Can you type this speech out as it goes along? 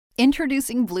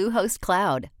Introducing Bluehost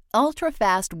Cloud,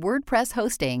 ultra-fast WordPress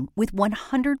hosting with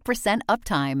 100%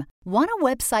 uptime. Want a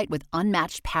website with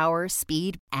unmatched power,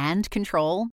 speed, and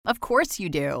control? Of course you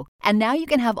do. And now you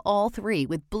can have all three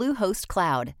with Bluehost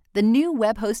Cloud, the new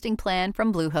web hosting plan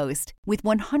from Bluehost. With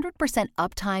 100%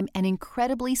 uptime and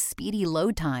incredibly speedy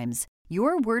load times,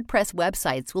 your WordPress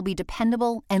websites will be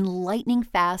dependable and lightning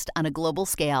fast on a global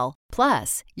scale.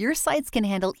 Plus, your sites can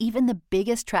handle even the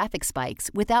biggest traffic spikes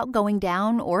without going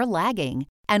down or lagging.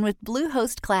 And with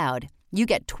Bluehost Cloud, you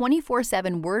get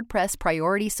 24/7 WordPress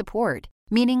priority support,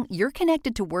 meaning you're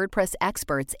connected to WordPress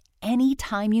experts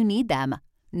anytime you need them.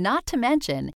 Not to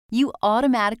mention, you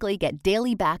automatically get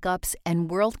daily backups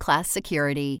and world-class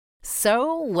security.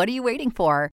 So, what are you waiting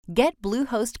for? Get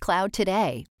Bluehost Cloud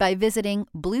today by visiting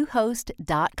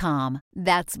Bluehost.com.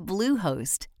 That's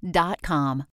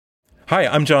Bluehost.com. Hi,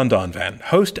 I'm John Donvan,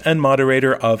 host and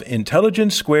moderator of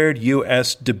Intelligence Squared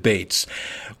US Debates.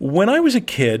 When I was a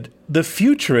kid, the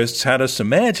futurists had us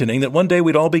imagining that one day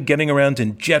we'd all be getting around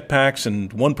in jetpacks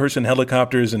and one-person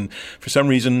helicopters and, for some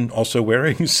reason, also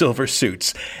wearing silver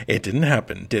suits. It didn't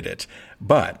happen, did it?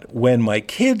 But when my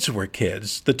kids were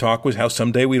kids, the talk was how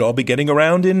someday we'd all be getting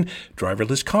around in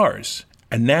driverless cars.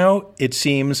 And now it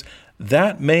seems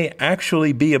that may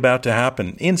actually be about to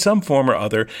happen in some form or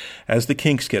other as the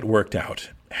kinks get worked out,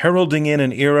 heralding in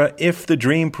an era, if the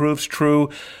dream proves true,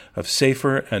 of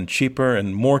safer and cheaper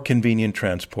and more convenient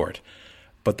transport.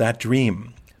 But that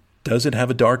dream, does it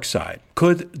have a dark side?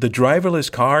 Could the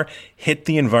driverless car hit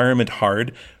the environment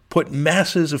hard, put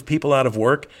masses of people out of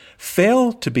work,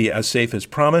 fail to be as safe as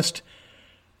promised?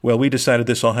 Well, we decided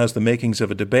this all has the makings of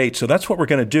a debate, so that's what we're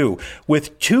going to do.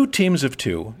 With two teams of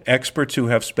two, experts who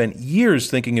have spent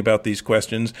years thinking about these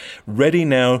questions, ready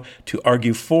now to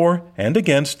argue for and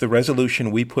against the resolution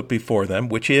we put before them,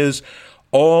 which is,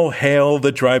 all hail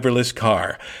the driverless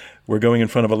car. We're going in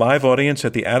front of a live audience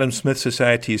at the Adam Smith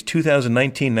Society's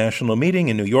 2019 National Meeting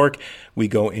in New York. We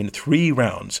go in 3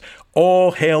 rounds.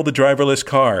 All hail the driverless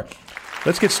car.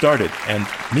 Let's get started and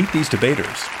meet these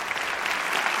debaters.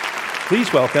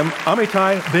 Please welcome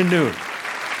Amitai Bin-Nun.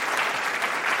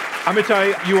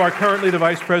 Amitai, you are currently the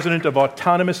Vice President of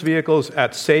Autonomous Vehicles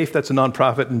at SAFE. That's a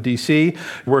nonprofit in D.C.,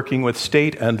 working with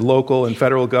state and local and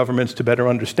federal governments to better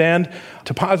understand,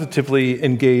 to positively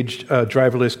engage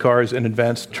driverless cars and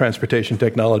advanced transportation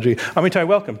technology. Amitai,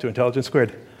 welcome to Intelligence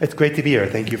Squared. It's great to be here.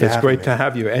 Thank you for having me. It's great to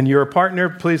have you. And your partner,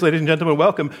 please, ladies and gentlemen,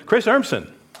 welcome Chris Urmson.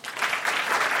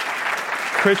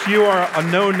 Chris, you are a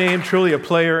known name, truly a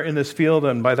player in this field,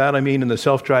 and by that I mean in the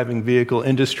self-driving vehicle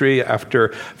industry. After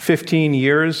 15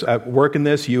 years at work in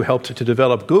this, you helped to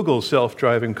develop Google's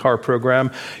self-driving car program.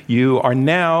 You are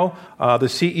now the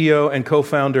CEO and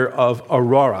co-founder of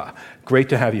Aurora. Great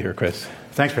to have you here, Chris.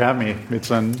 Thanks for having me.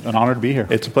 It's an honor to be here.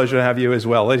 It's a pleasure to have you as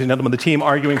well. Ladies and gentlemen, the team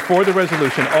arguing for the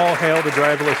resolution, all hail the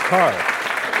driverless car.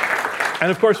 And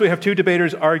of course, we have two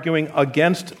debaters arguing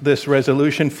against this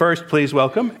resolution. First, please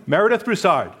welcome Meredith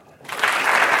Broussard.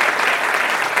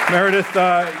 Meredith,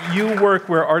 you work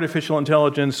where artificial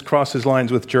intelligence crosses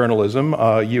lines with journalism.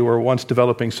 You were once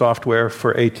developing software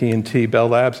for AT&T, Bell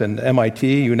Labs, and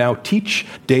MIT. You now teach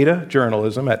data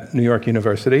journalism at New York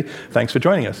University. Thanks for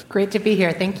joining us. Great to be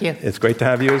here. Thank you. It's great to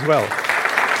have you as well.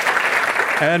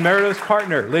 And Meredith's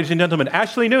partner, ladies and gentlemen,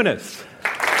 Ashley Nunes.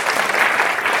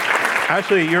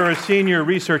 Ashley, you're a senior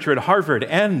researcher at Harvard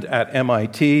and at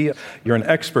MIT. You're an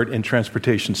expert in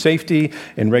transportation safety,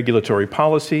 in regulatory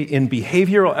policy, in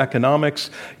behavioral economics.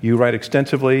 You write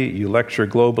extensively. You lecture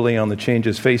globally on the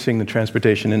changes facing the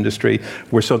transportation industry.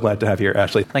 We're so glad to have you here,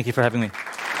 Ashley. Thank you for having me.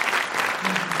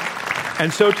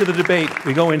 And so to the debate.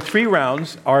 We go in 3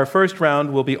 rounds. Our first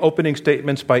round will be opening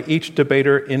statements by each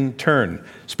debater in turn.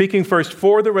 Speaking first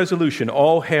for the resolution,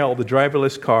 all hail the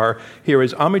driverless car, here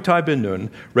is Amitai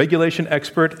Bin-Nun, regulation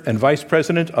expert and vice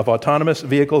president of autonomous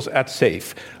vehicles at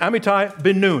SAFE. Amitai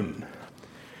Bin-Nun.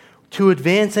 To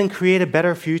advance and create a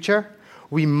better future,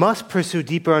 we must pursue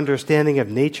deeper understanding of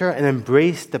nature and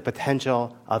embrace the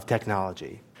potential of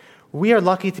technology. We are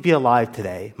lucky to be alive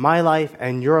today. My life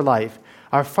and your life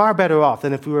are far better off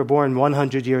than if we were born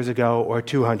 100 years ago or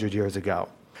 200 years ago.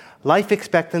 Life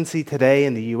expectancy today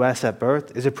in the U.S. at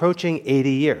birth is approaching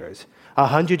 80 years.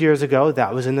 100 years ago,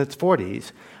 that was in its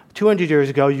 40s. 200 years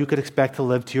ago, you could expect to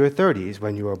live to your 30s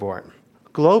when you were born.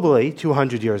 Globally,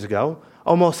 200 years ago,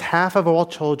 almost half of all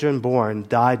children born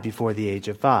died before the age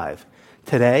of 5.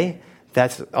 Today,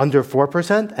 that's under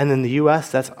 4%, and in the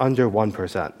U.S., that's under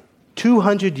 1%.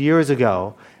 200 years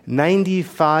ago,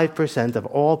 95% of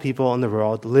all people in the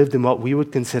world lived in what we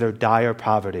would consider dire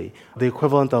poverty, the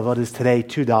equivalent of what is today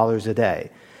 $2 a day.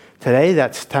 Today,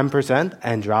 that's 10%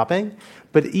 and dropping.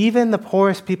 But even the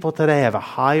poorest people today have a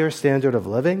higher standard of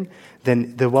living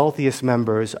than the wealthiest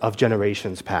members of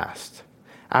generations past.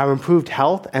 Our improved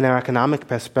health and our economic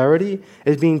prosperity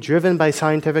is being driven by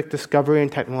scientific discovery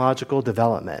and technological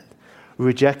development.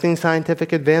 Rejecting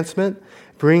scientific advancement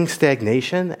brings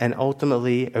stagnation and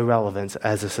ultimately irrelevance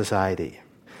as a society.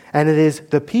 And it is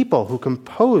the people who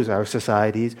compose our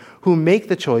societies who make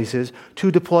the choices to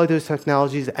deploy those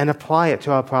technologies and apply it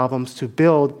to our problems to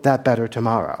build that better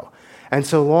tomorrow. And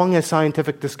so long as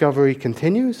scientific discovery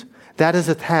continues, that is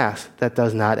a task that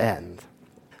does not end.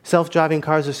 Self-driving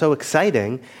cars are so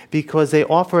exciting because they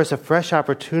offer us a fresh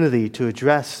opportunity to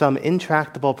address some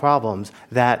intractable problems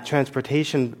that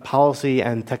transportation policy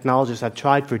and technologists have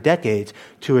tried for decades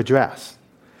to address,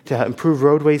 to improve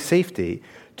roadway safety,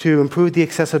 to improve the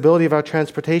accessibility of our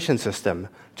transportation system,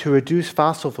 to reduce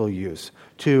fossil fuel use,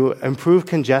 to improve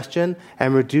congestion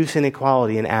and reduce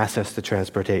inequality in access to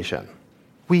transportation.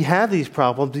 We have these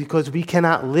problems because we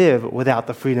cannot live without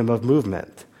the freedom of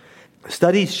movement.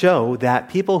 Studies show that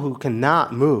people who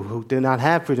cannot move, who do not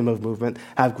have freedom of movement,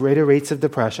 have greater rates of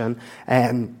depression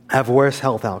and have worse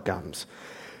health outcomes.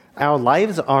 Our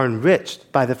lives are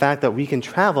enriched by the fact that we can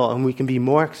travel and we can be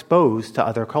more exposed to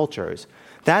other cultures.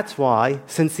 That's why,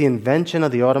 since the invention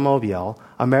of the automobile,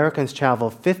 Americans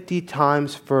travel 50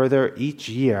 times further each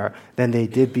year than they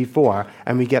did before,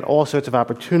 and we get all sorts of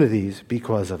opportunities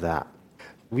because of that.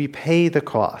 We pay the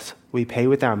cost. We pay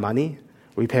with our money,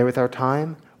 we pay with our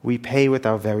time, we pay with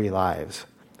our very lives.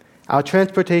 Our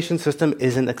transportation system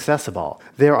isn't accessible.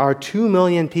 There are 2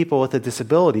 million people with a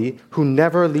disability who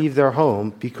never leave their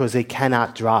home because they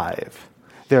cannot drive.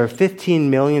 There are 15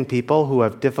 million people who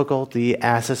have difficulty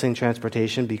accessing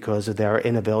transportation because of their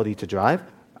inability to drive.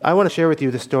 I want to share with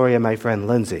you the story of my friend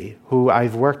Lindsay, who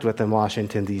I've worked with in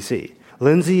Washington, D.C.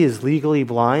 Lindsay is legally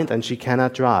blind and she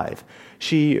cannot drive.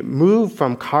 She moved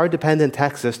from car-dependent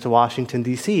Texas to Washington,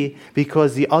 D.C.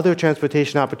 because the other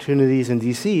transportation opportunities in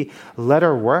D.C. let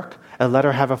her work and let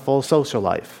her have a full social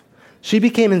life. She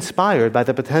became inspired by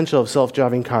the potential of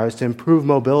self-driving cars to improve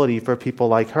mobility for people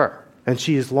like her. And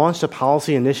she has launched a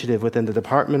policy initiative within the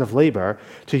Department of Labor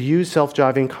to use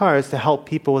self-driving cars to help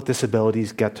people with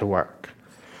disabilities get to work.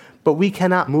 But we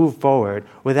cannot move forward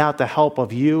without the help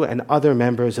of you and other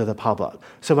members of the public.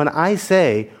 So when I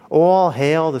say, all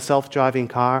hail the self-driving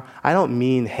car, I don't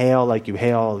mean hail like you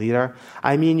hail a leader.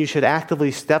 I mean you should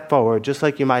actively step forward just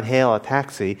like you might hail a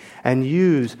taxi and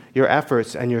use your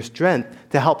efforts and your strength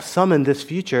to help summon this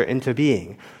future into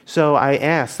being. So I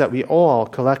ask that we all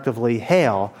collectively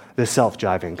hail the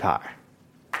self-driving car.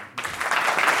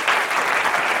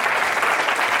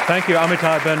 Thank you,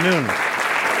 Amitabh Ben-Nun.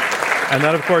 And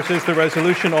that, of course, is the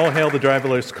resolution, All Hail the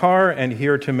Driverless Car. And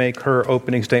here to make her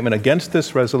opening statement against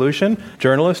this resolution,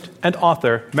 journalist and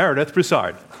author Meredith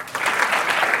Broussard.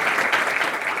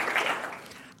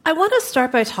 I want to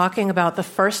start by talking about the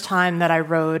first time that I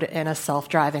rode in a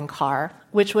self-driving car,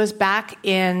 which was back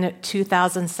in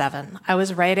 2007. I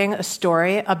was writing a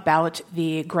story about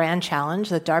the Grand Challenge,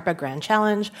 the DARPA Grand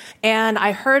Challenge, and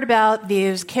I heard about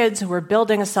these kids who were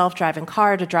building a self-driving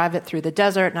car to drive it through the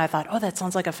desert, and I thought, oh, that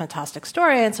sounds like a fantastic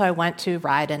story, and so I went to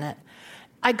ride in it.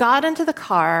 I got into the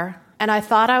car, and I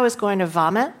thought I was going to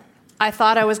vomit, I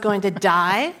thought I was going to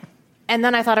die, and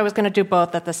then I thought I was going to do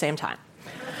both at the same time.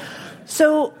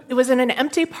 So it was in an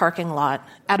empty parking lot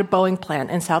at a Boeing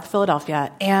plant in South Philadelphia,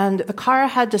 and the car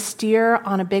had to steer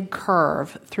on a big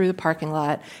curve through the parking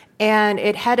lot, and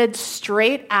it headed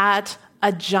straight at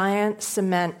a giant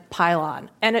cement pylon.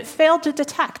 And it failed to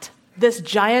detect this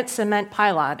giant cement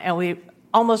pylon, and we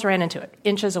almost ran into it,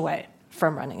 inches away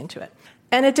from running into it.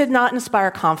 And it did not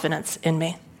inspire confidence in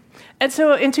me. And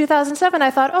so in 2007, I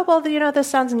thought, oh, well, this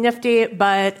sounds nifty,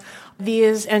 but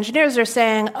these engineers are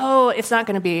saying, oh, it's not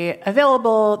going to be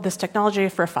available, this technology,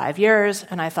 for 5 years.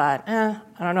 And I thought, I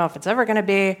don't know if it's ever going to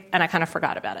be, and I kind of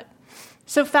forgot about it.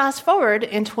 So fast forward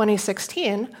in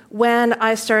 2016, when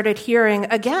I started hearing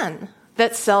again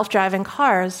that self-driving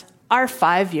cars are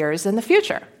 5 years in the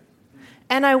future.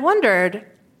 And I wondered,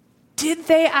 did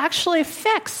they actually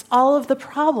fix all of the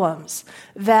problems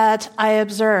that I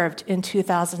observed in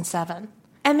 2007?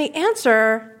 And the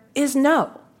answer is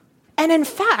no. And in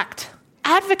fact,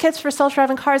 advocates for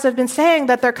self-driving cars have been saying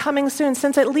that they're coming soon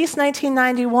since at least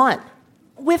 1991.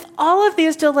 With all of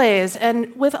these delays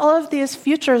and with all of these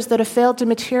futures that have failed to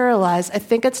materialize, I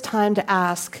think it's time to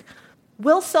ask,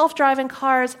 will self-driving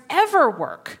cars ever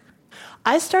work?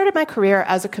 I started my career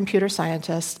as a computer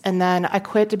scientist, and then I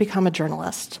quit to become a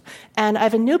journalist. And I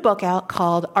have a new book out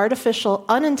called Artificial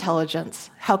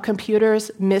Unintelligence: How Computers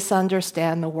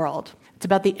Misunderstand the World. It's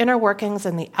about the inner workings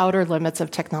and the outer limits of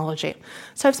technology.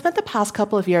 So I've spent the past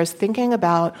couple of years thinking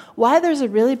about why there's a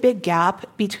really big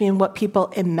gap between what people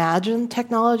imagine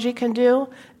technology can do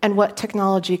and what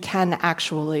technology can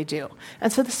actually do.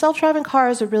 And so the self-driving car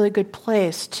is a really good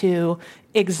place to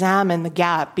examine the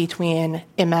gap between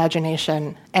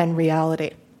imagination and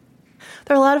reality.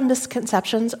 There are a lot of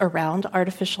misconceptions around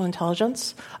artificial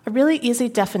intelligence. A really easy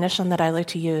definition that I like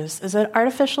to use is that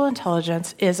artificial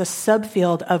intelligence is a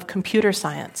subfield of computer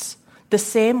science, the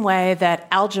same way that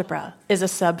algebra is a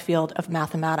subfield of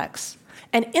mathematics.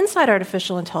 And inside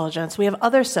artificial intelligence, we have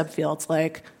other subfields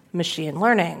like machine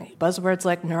learning, buzzwords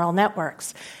like neural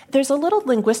networks. There's a little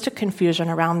linguistic confusion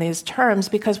around these terms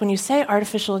because when you say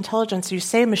artificial intelligence, you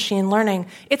say machine learning,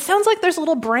 it sounds like there's a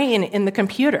little brain in the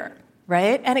computer,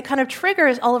 right? And it kind of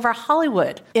triggers all of our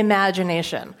Hollywood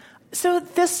imagination. So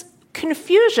this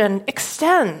confusion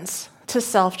extends to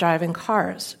self-driving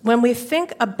cars. When we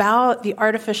think about the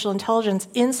artificial intelligence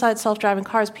inside self-driving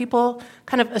cars, people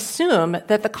kind of assume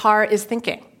that the car is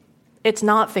thinking. It's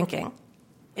not thinking.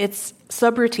 It's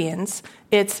subroutines.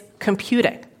 It's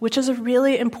computing, which is a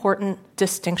really important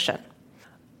distinction.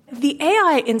 The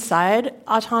AI inside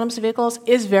autonomous vehicles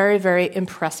is very, very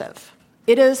impressive.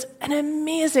 It is an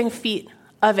amazing feat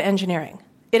of engineering.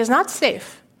 It is not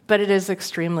safe, but it is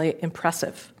extremely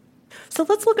impressive. So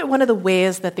let's look at one of the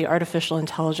ways that the artificial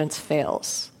intelligence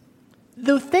fails.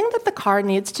 The thing that the car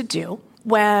needs to do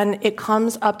when it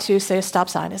comes up to, say, a stop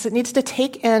sign is it needs to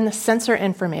take in sensor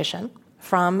information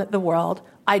from the world,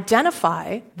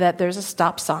 identify that there's a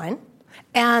stop sign,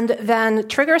 and then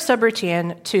trigger a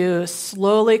subroutine to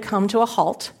slowly come to a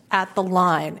halt at the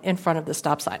line in front of the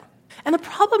stop sign. And the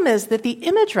problem is that the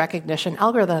image recognition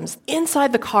algorithms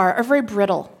inside the car are very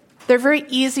brittle. They're very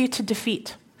easy to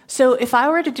defeat. So if I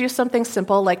were to do something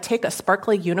simple like take a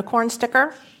sparkly unicorn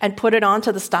sticker and put it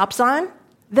onto the stop sign,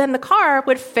 then the car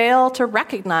would fail to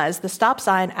recognize the stop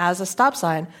sign as a stop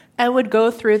sign and would go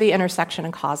through the intersection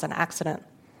and cause an accident.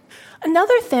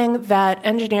 Another thing that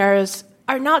engineers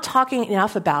are not talking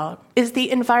enough about is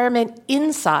the environment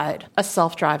inside a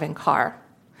self-driving car.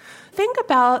 Think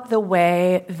about the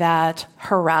way that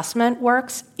harassment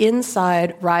works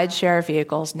inside rideshare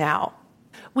vehicles now.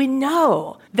 We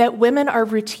know that women are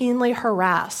routinely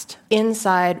harassed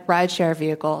inside rideshare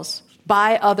vehicles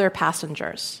by other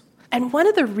passengers. And one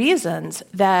of the reasons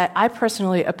that I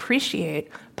personally appreciate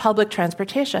public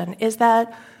transportation is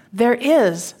that there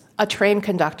is a train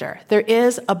conductor, there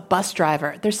is a bus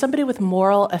driver, there's somebody with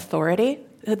moral authority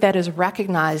that is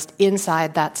recognized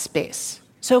inside that space.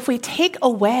 So if we take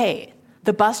away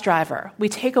the bus driver, we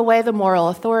take away the moral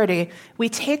authority, we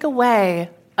take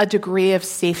away a degree of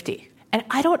safety. And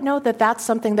I don't know that that's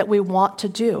something that we want to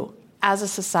do as a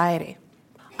society.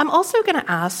 I'm also going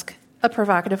to ask a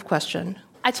provocative question.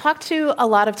 I talked to a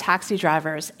lot of taxi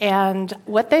drivers, and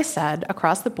what they said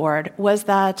across the board was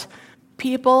that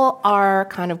people are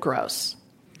kind of gross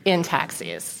in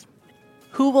taxis.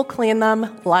 Who will clean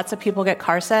them? Lots of people get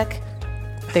car sick.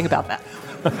 Think about that.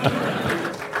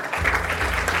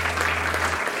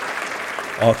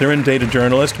 Author and data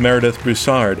journalist Meredith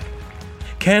Broussard.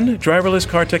 Can driverless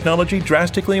car technology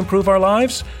drastically improve our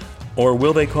lives? Or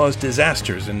will they cause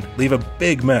disasters and leave a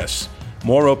big mess?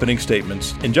 More opening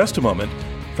statements in just a moment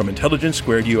from Intelligence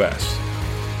Squared US.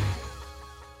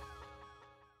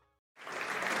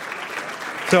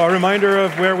 So a reminder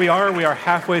of where we are. We are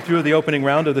halfway through the opening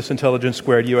round of this Intelligence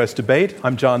Squared US debate.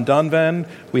 I'm John Donvan.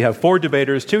 We have 4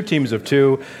 debaters, 2 teams of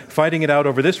 2, fighting it out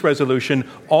over this resolution,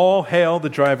 all hail the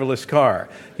driverless car.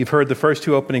 You've heard the first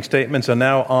 2 opening statements, and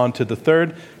now on to the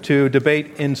third. To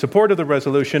debate in support of the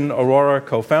resolution, Aurora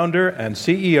co-founder and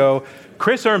CEO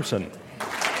Chris Urmson.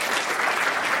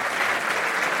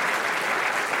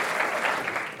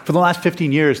 For the last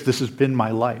 15 years, this has been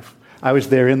my life. I was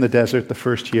there in the desert the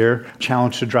first year,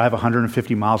 challenged to drive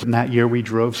 150 miles. And that year we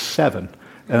drove 7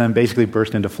 and then basically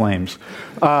burst into flames.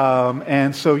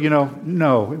 And so,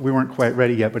 no, we weren't quite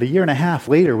ready yet. But a year and a half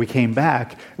later, we came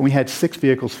back and we had 6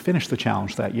 vehicles finish the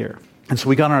challenge that year. And so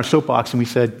we got on our soapbox and we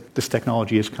said, this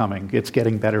technology is coming. It's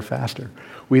getting better faster.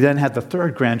 We then had the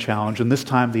third grand challenge, and this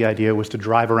time the idea was to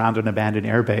drive around an abandoned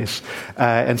airbase.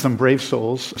 And some brave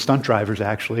souls, stunt drivers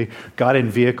actually, got in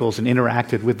vehicles and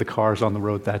interacted with the cars on the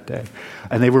road that day.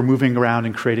 And they were moving around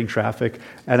and creating traffic.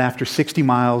 And after 60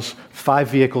 miles, 5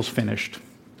 vehicles finished.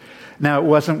 Now, it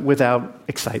wasn't without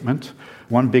excitement.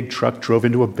 One big truck drove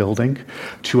into a building.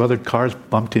 2 other cars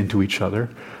bumped into each other.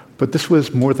 But this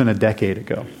was more than a decade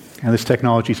ago. And this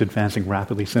technology is advancing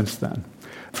rapidly since then.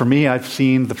 For me, I've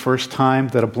seen the first time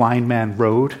that a blind man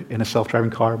rode in a self-driving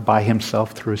car by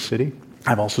himself through a city.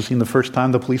 I've also seen the first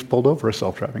time the police pulled over a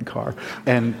self-driving car.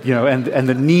 And, and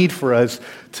the need for us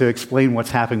to explain what's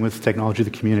happening with technology to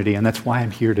the community, and that's why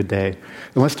I'm here today.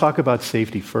 And let's talk about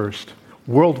safety first.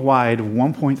 Worldwide,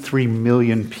 1.3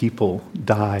 million people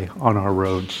die on our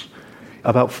roads.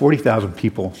 About 40,000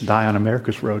 people die on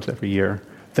America's roads every year.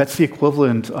 That's the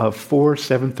equivalent of 4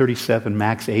 737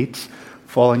 MAX 8s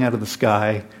falling out of the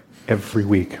sky every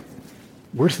week.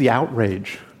 Where's the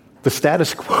outrage? The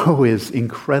status quo is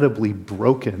incredibly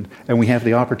broken, and we have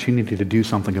the opportunity to do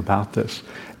something about this.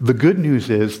 The good news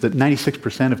is that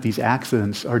 96% of these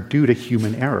accidents are due to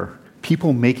human error,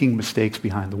 people making mistakes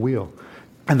behind the wheel.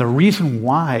 And the reason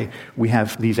why we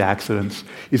have these accidents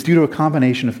is due to a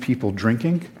combination of people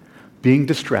drinking, being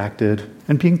distracted,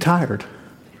 and being tired.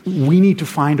 We need to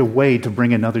find a way to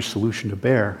bring another solution to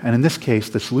bear. And in this case,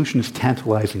 the solution is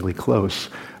tantalizingly close,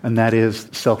 and that is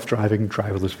self-driving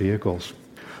driverless vehicles.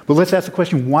 But let's ask the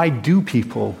question, why do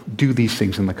people do these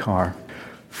things in the car?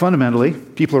 Fundamentally,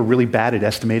 people are really bad at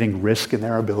estimating risk in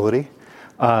their ability.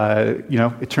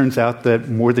 It turns out that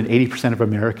more than 80% of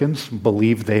Americans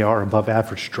believe they are above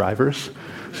average drivers.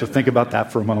 So think about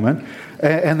that for a moment.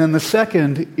 And then the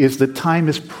second is that time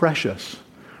is precious.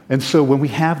 And so when we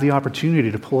have the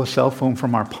opportunity to pull a cell phone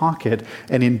from our pocket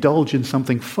and indulge in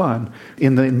something fun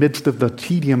in the midst of the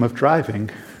tedium of driving,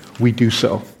 we do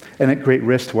so, and at great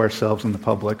risk to ourselves and the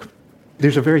public.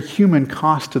 There's a very human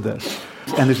cost to this,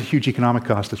 and there's a huge economic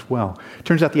cost as well. It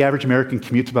turns out the average American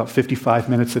commutes about 55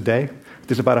 minutes a day.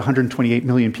 There's about 128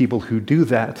 million people who do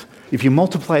that. If you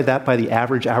multiply that by the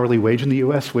average hourly wage in the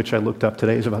U.S., which I looked up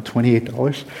today is about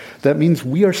 $28, that means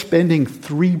we are spending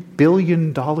 $3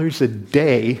 billion a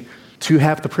day to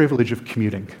have the privilege of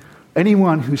commuting.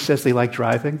 Anyone who says they like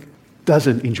driving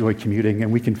doesn't enjoy commuting,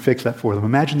 and we can fix that for them.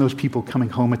 Imagine those people coming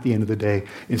home at the end of the day,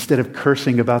 instead of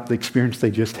cursing about the experience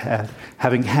they just had,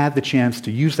 having had the chance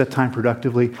to use that time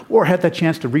productively, or had that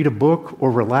chance to read a book,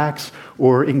 or relax,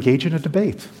 or engage in a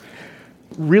debate.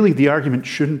 Really, the argument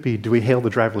shouldn't be, do we hail the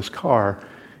driverless car?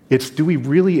 It's, do we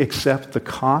really accept the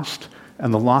cost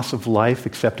and the loss of life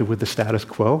accepted with the status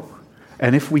quo?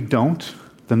 And if we don't,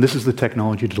 then this is the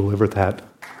technology to deliver that.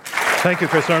 Thank you,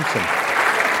 Chris Urmson.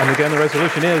 And again, the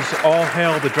resolution is all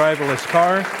hail the driverless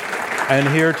car. And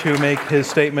here to make his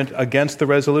statement against the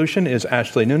resolution is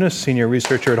Ashley Nunes, senior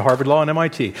researcher at Harvard Law and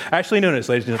MIT. Ashley Nunes,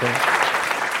 ladies and gentlemen.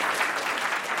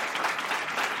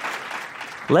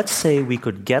 Let's say we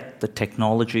could get the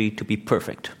technology to be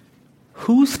perfect.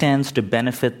 Who stands to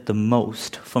benefit the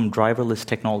most from driverless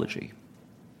technology?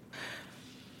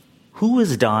 Who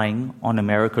is dying on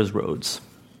America's roads?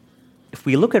 If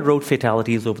we look at road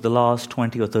fatalities over the last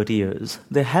 20 or 30 years,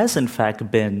 there has in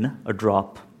fact been a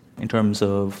drop in terms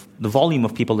of the volume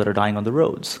of people that are dying on the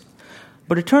roads.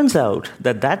 But it turns out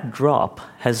that that drop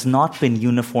has not been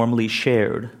uniformly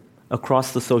shared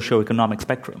across the socioeconomic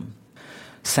spectrum.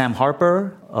 Sam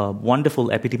Harper, a wonderful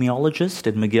epidemiologist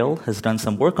at McGill, has done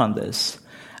some work on this.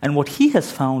 And what he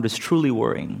has found is truly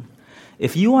worrying.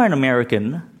 If you are an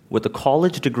American with a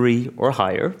college degree or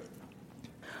higher,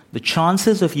 the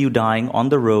chances of you dying on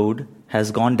the road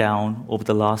has gone down over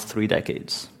the last 3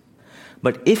 decades.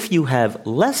 But if you have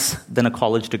less than a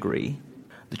college degree,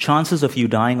 the chances of you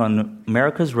dying on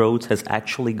America's roads has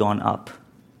actually gone up.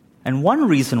 And one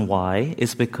reason why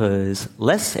is because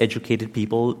less educated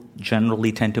people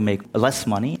generally tend to make less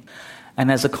money.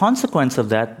 And as a consequence of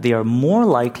that, they are more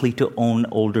likely to own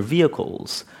older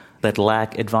vehicles that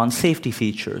lack advanced safety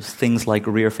features, things like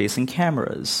rear-facing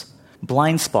cameras,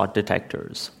 blind spot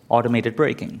detectors, automated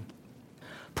braking.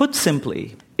 Put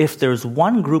simply, if there's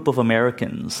one group of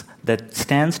Americans that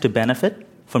stands to benefit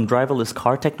from driverless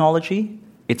car technology,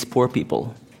 it's poor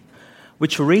people.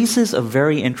 Which raises a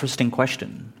very interesting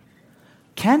question.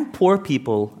 Can poor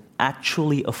people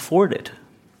actually afford it?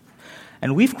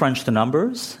 And we've crunched the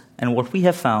numbers, and what we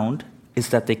have found is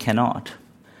that they cannot.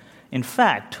 In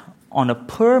fact, on a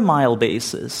per-mile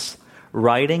basis,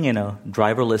 riding in a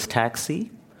driverless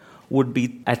taxi would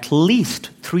be at least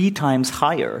 3 times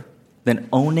higher than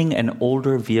owning an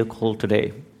older vehicle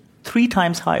today. 3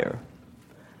 times higher.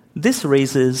 This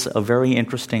raises a very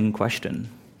interesting question.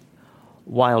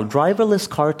 While driverless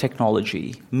car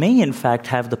technology may in fact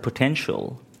have the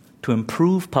potential to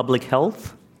improve public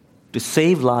health, to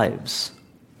save lives,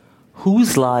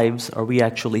 whose lives are we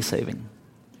actually saving?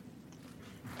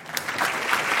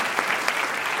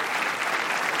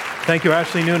 Thank you,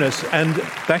 Ashley Nunes. And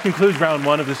that concludes round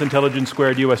one of this Intelligence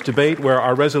Squared U.S. debate, where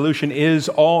our resolution is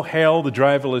all hail the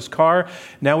driverless car.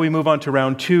 Now we move on to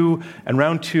round two, and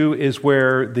round two is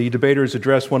where the debaters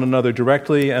address one another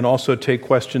directly and also take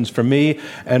questions from me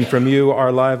and from you,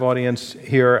 our live audience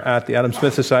here at the Adam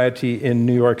Smith Society in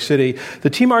New York City.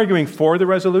 The team arguing for the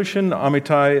resolution,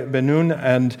 Amitai Ben-Nun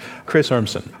and Chris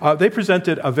Urmson, they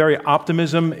presented a very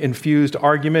optimism-infused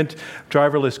argument,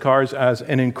 driverless cars as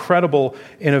an incredible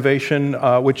innovation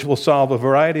which will solve a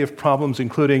variety of problems,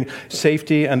 including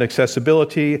safety and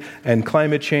accessibility and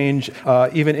climate change,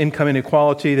 even income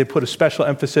inequality. They put a special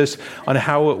emphasis on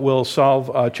how it will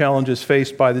solve challenges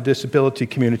faced by the disability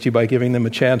community by giving them a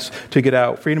chance to get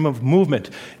out. Freedom of movement,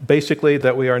 basically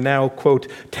that we are now, quote,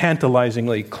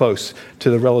 tantalizingly close to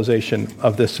the realization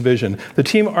of this vision. The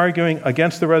team arguing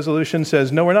against the resolution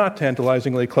says, no, we're not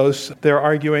tantalizingly close. They're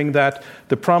arguing that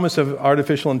the promise of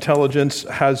artificial intelligence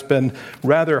has been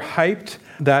rather hyped,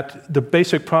 that the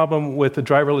basic problem with the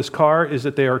driverless car is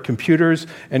that they are computers,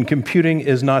 and computing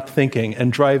is not thinking,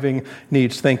 and driving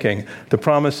needs thinking. The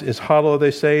promise is hollow, they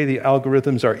say. The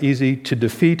algorithms are easy to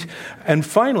defeat. And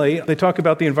finally, they talk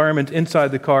about the environment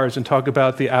inside the cars and talk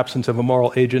about the absence of a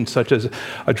moral agent, such as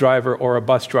a driver or a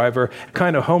bus driver.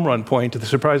 Kind of home run point, the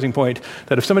surprising point,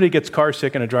 that if somebody gets car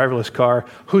sick in a driverless car,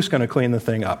 who's going to clean the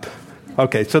thing up?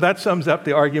 Okay, so that sums up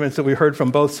the arguments that we heard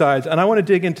from both sides, and I want to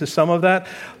dig into some of that,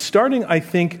 starting, I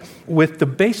think, with the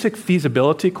basic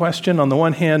feasibility question. On the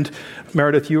one hand,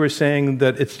 Meredith, you were saying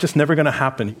that it's just never going to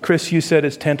happen. Chris, you said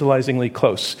it's tantalizingly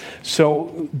close.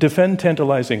 So defend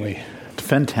tantalizingly.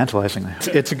 Defend tantalizingly.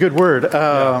 It's a good word.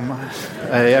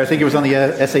 I think it was on the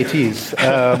SATs.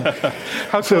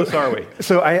 How close are we?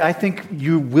 So I think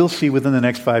you will see within the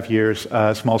next 5 years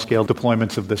small-scale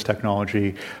deployments of this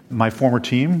technology. My former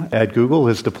team at Google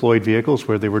has deployed vehicles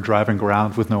where they were driving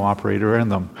around with no operator in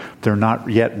them. They're not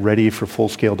yet ready for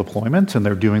full-scale deployment, and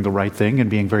they're doing the right thing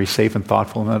and being very safe and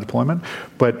thoughtful in that deployment.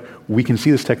 But we can see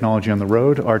this technology on the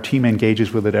road. Our team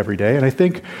engages with it every day, and I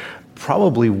think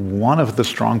probably one of the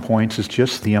strong points is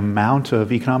just the amount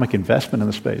of economic investment in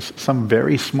the space. Some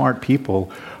very smart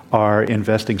people are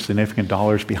investing significant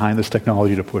dollars behind this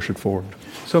technology to push it forward.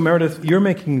 So, Meredith, you're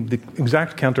making the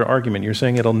exact counter-argument. You're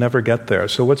saying it'll never get there.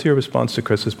 So what's your response to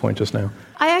Chris's point just now?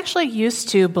 I actually used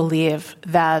to believe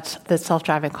that the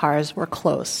self-driving cars were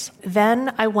close.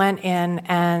 Then I went in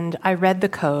and I read the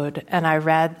code and I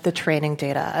read the training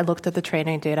data. I looked at the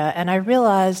training data and I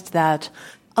realized that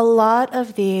a lot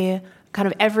of the kind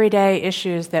of everyday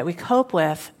issues that we cope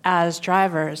with as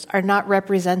drivers are not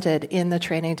represented in the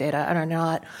training data and are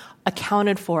not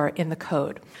accounted for in the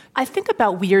code. I think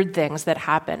about weird things that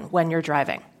happen when you're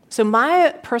driving. So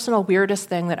my personal weirdest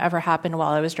thing that ever happened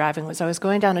while I was driving was I was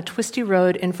going down a twisty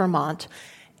road in Vermont,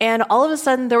 and all of a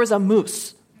sudden there was a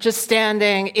moose just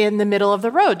standing in the middle of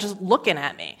the road, just looking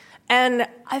at me. And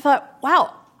I thought,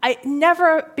 wow, it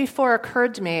never before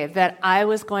occurred to me that I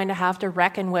was going to have to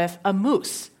reckon with a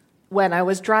moose when I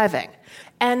was driving.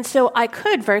 And so I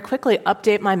could very quickly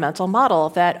update my mental model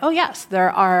that, oh yes,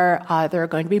 there are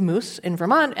going to be moose in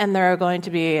Vermont, and there are going to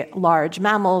be large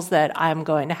mammals that I'm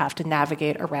going to have to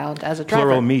navigate around as a driver.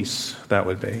 Plural meese, that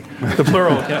would be. The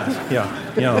plural,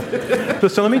 yeah.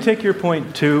 So let me take your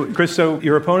point too, Chris. So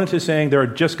your opponent is saying there are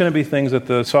just going to be things that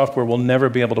the software will never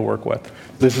be able to work with.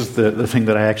 This is the thing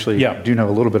that I actually do know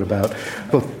a little bit about.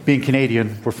 Both being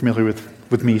Canadian, we're familiar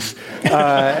with meese,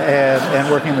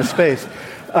 and working in this space.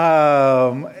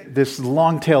 This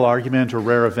long-tail argument or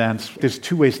rare events, there's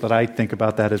two ways that I think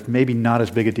about that as maybe not as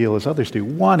big a deal as others do.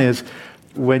 One is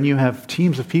when you have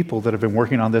teams of people that have been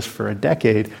working on this for a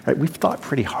decade, right, we've thought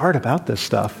pretty hard about this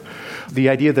stuff. The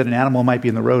idea that an animal might be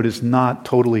in the road is not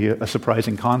totally a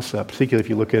surprising concept, particularly if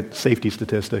you look at safety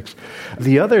statistics.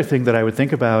 The other thing that I would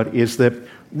think about is that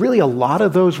really a lot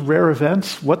of those rare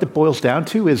events, what it boils down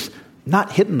to is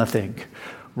not hitting the thing.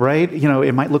 Right? You know,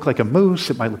 it might look like a moose,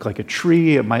 it might look like a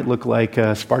tree, it might look like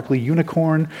a sparkly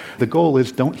unicorn. The goal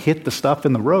is don't hit the stuff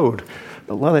in the road.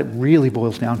 A lot of that really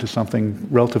boils down to something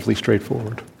relatively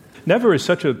straightforward. Never is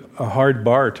such a hard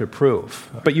bar to prove,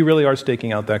 but you really are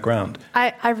staking out that ground.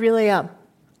 I really am.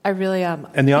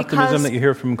 And the optimism that you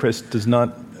hear from Chris does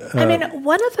not... I mean,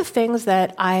 one of the things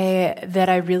that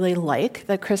I really like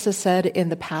that Chris has said in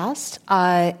the past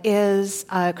is,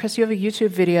 Chris, you have a YouTube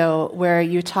video where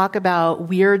you talk about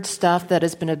weird stuff that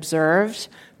has been observed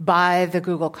by the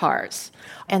Google cars.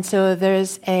 And so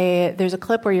there's a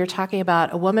clip where you're talking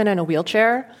about a woman in a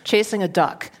wheelchair chasing a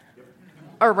duck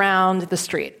around the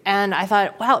street. And I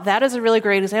thought, wow, that is a really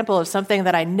great example of something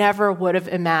that I never would have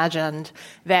imagined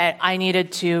that I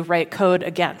needed to write code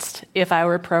against if I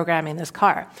were programming this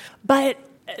car. But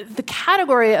the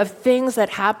category of things that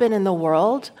happen in the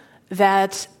world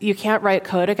that you can't write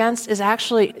code against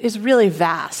is really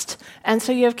vast. And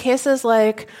so you have cases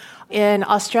like in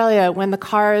Australia when the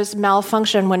cars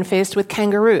malfunction when faced with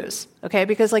kangaroos. Okay,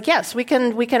 because yes, we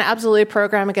can absolutely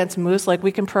program against moose, like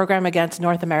we can program against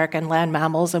North American land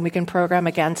mammals and we can program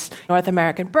against North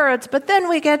American birds, but then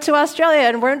we get to Australia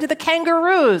and we're into the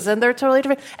kangaroos and they're totally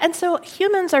different. And so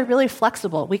humans are really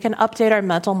flexible. We can update our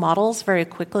mental models very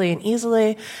quickly and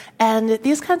easily. And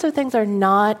these kinds of things are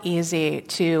not easy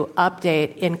to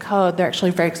update in code. They're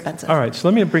actually very expensive. All right, so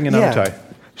let me bring in Amitai.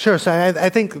 Sure. So I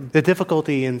think the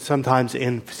difficulty sometimes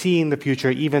in seeing the future,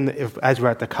 even as we're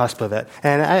at the cusp of it.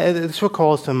 And this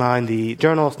recalls to mind the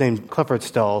journalist named Clifford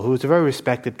Stoll, who was a very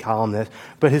respected columnist,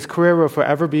 but his career will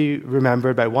forever be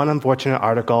remembered by one unfortunate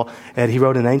article that he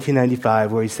wrote in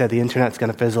 1995 where he said the internet's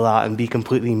going to fizzle out and be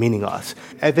completely meaningless.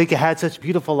 I think it had such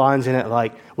beautiful lines in it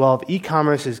like, well, if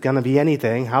e-commerce is going to be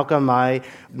anything, how come my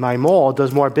mall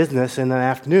does more business in an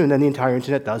afternoon than the entire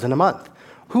internet does in a month?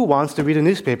 Who wants to read a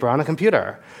newspaper on a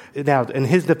computer? Now, in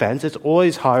his defense, it's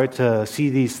always hard to see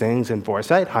these things in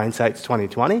foresight. Hindsight's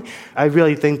 20/20. I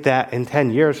really think that in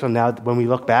 10 years from now, when we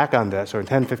look back on this, or in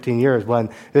 10, 15 years, when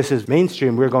this is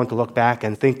mainstream, we're going to look back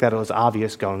and think that it was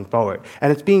obvious going forward.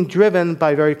 And it's being driven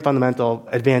by very fundamental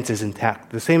advances in tech.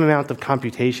 The same amount of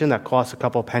computation that costs a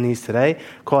couple pennies today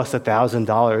costs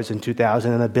 $1,000 in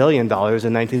 2000 and $1 billion in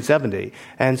 1970.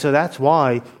 And so that's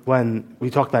why when we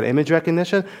talk about image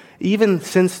recognition, even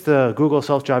since the Google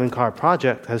self-driving car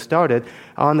project has started,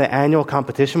 on the annual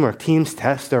competition where teams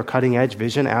test their cutting-edge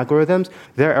vision algorithms,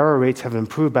 their error rates have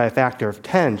improved by a factor of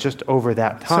 10 just over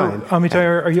that time. So,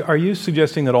 Amitai, are you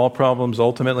suggesting that almost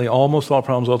all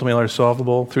problems ultimately are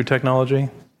solvable through technology?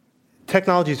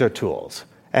 Technologies are tools.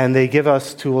 And they give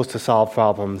us tools to solve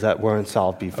problems that weren't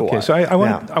solved before. Okay, so I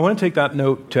want to take that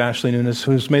note to Ashley Nunes,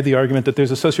 who's made the argument that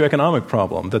there's a socioeconomic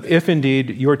problem, that if indeed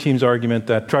your team's argument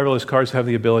that driverless cars have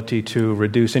the ability to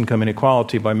reduce income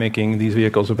inequality by making these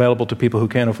vehicles available to people who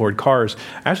can't afford cars,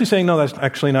 Ashley's saying, no, that's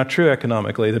actually not true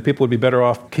economically, that people would be better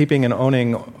off keeping and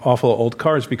owning awful old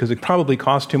cars because it probably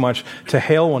costs too much to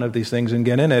hail one of these things and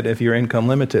get in it if you're income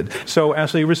limited. So,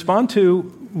 Ashley, respond to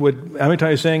what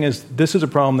Amitai is saying is this is a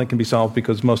problem that can be solved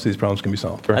because most of these problems can be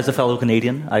solved. As a fellow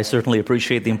Canadian, I certainly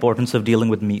appreciate the importance of dealing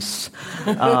with meese.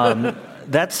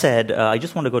 That said, I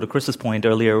just want to go to Chris's point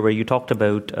earlier where you talked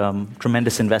about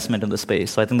tremendous investment in the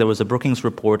space. So I think there was a Brookings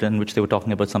report in which they were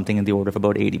talking about something in the order of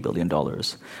about $80 billion.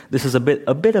 This is a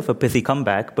bit of a pithy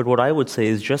comeback, but what I would say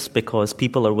is just because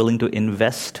people are willing to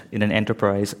invest in an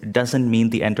enterprise doesn't mean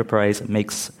the enterprise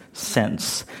makes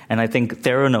sense. And I think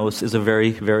Theranos is a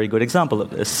very, very good example of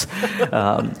this.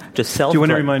 Do you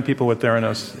want to remind people what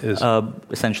Theranos is?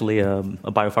 Essentially a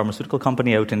biopharmaceutical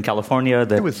company out in California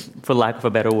that, for lack of a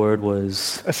better word,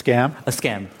 was a scam. A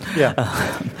scam. Yeah.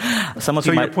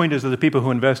 So your point is that the people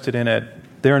who invested in it,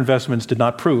 their investments did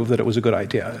not prove that it was a good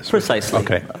idea. Precisely.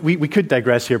 Okay. We could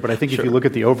digress here, but I think if you look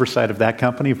at the oversight of that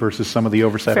company versus some of the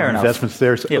oversight of investments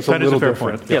there, it's a little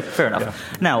different. Yeah, fair enough.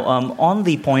 Yeah. Now, on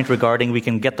the point regarding we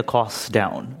can get the costs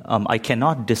down, I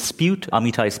cannot dispute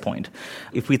Amitai's point.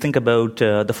 If we think about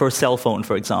the first cell phone,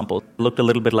 for example, it looked a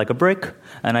little bit like a brick,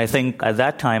 and I think at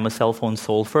that time a cell phone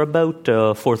sold for about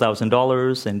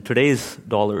 $4,000. In today's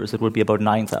dollars, it would be about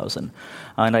 $9,000.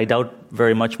 And I doubt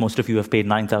very much most of you have paid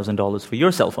 $9,000 for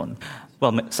your cell phone.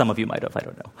 Well, some of you might have, I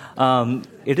don't know.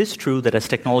 It is true that as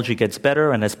technology gets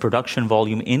better and as production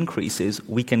volume increases,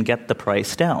 we can get the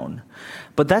price down.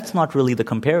 But that's not really the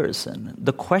comparison.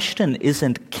 The question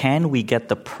isn't, can we get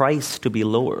the price to be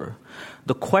lower?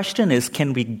 The question is,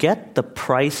 can we get the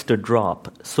price to drop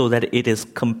so that it is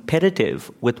competitive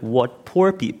with what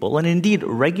poor people, and indeed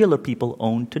regular people,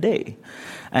 own today?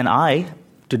 And I,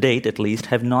 to date at least,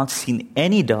 have not seen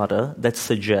any data that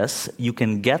suggests you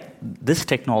can get this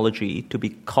technology to be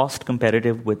cost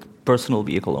competitive with personal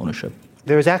vehicle ownership.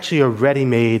 There's actually a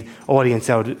ready-made audience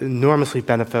that would enormously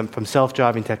benefit from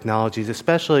self-driving technologies,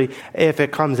 especially if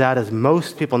it comes out, as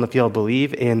most people in the field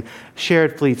believe, in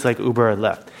shared fleets like Uber and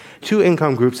Lyft. Two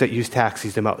income groups that use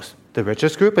taxis the most. The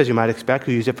richest group, as you might expect,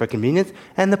 who use it for convenience,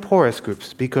 and the poorest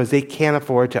groups, because they can't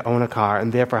afford to own a car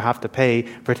and therefore have to pay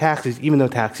for taxis, even though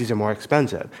taxis are more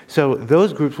expensive. So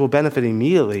those groups will benefit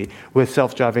immediately with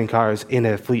self-driving cars in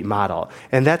a fleet model.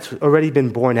 And that's already been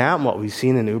borne out in what we've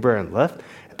seen in Uber and Lyft.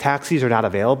 taxis are not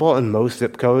available in most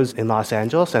zip codes in Los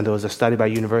Angeles, and there was a study by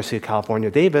University of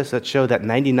California, Davis that showed that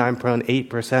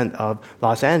 99.8% of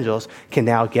Los Angeles can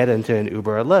now get into an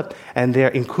Uber or Lyft, and they're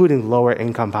including lower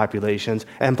income populations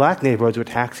and black neighborhoods where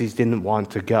taxis didn't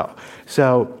want to go.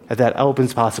 So that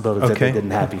opens possibilities that they didn't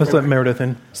have before. Let's let Meredith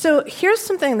in. So here's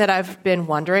something that I've been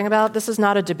wondering about. This is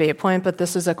not a debate point, but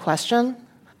this is a question.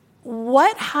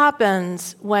 What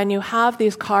happens when you have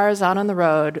these cars out on the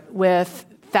road with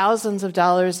thousands of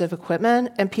dollars of equipment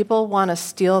and people want to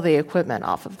steal the equipment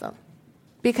off of them?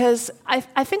 Because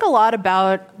I think a lot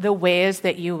about the ways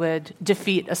that you would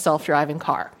defeat a self-driving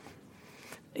car.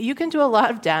 You can do a lot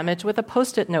of damage with a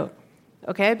Post-it note,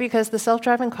 okay? Because the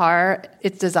self-driving car,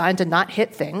 it's designed to not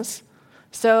hit things.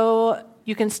 So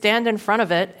you can stand in front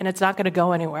of it and it's not going to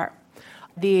go anywhere.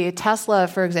 The Tesla,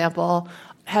 for example,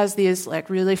 has these like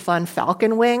really fun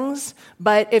falcon wings,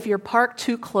 but if you're parked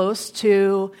too close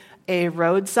to a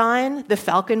road sign, the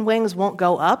falcon wings won't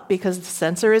go up because the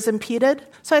sensor is impeded.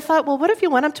 So I thought, well, what if you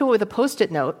went up to it with a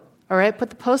Post-it note, all right, put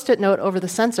the Post-it note over the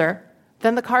sensor,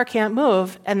 then the car can't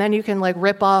move, and then you can like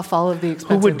rip off all of the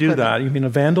expensive Who would do equipment. that? You mean a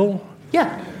vandal?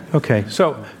 Yeah. Okay,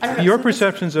 so your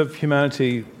perceptions of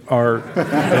humanity are...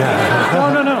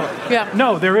 No. Yeah.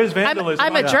 No, there is vandalism.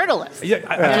 I'm a journalist. Yeah,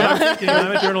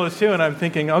 I'm a journalist too, and I'm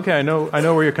thinking, okay, I know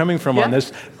where you're coming from on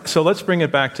this. So let's bring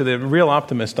it back to the real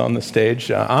optimist on the stage,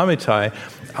 Amitai.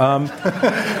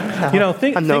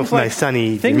 Things like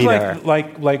sunny things demeanor.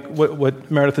 like what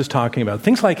Meredith is talking about.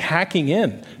 Things like hacking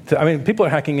in. People are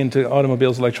hacking into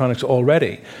automobiles, electronics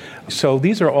already. So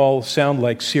these are all sound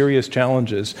like serious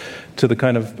challenges to the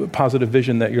kind of positive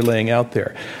vision that you're laying out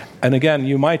there. And again,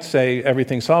 you might say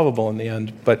everything's solvable in the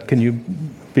end, but can you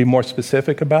be more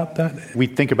specific about that? We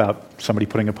think about somebody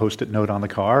putting a Post-it note on the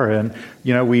car, and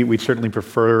we'd certainly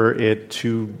prefer it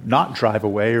to not drive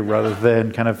away rather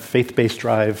than kind of faith-based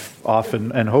drive off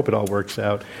and hope it all works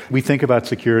out. We think about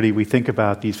security. We think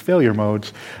about these failure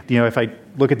modes. If I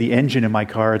look at the engine in my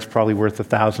car, it's probably worth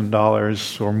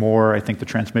 $1,000 or more. I think the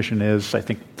transmission is. I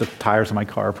think the tires in my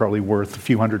car are probably worth a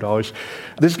few $100s.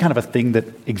 This is kind of a thing that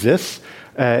exists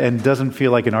and doesn't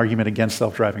feel like an argument against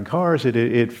self-driving cars. It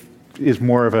is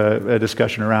more of a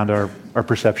discussion around our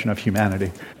perception of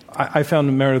humanity. I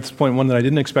found Meredith's point one that I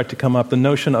didn't expect to come up, the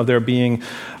notion of there being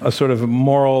a sort of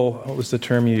moral, what was the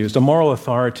term you used, a moral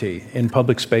authority in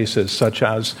public spaces such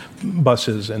as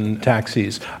buses and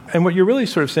taxis. And what you're really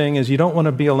sort of saying is you don't want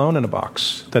to be alone in a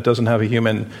box that doesn't have a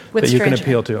human that you can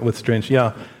appeal to with strange,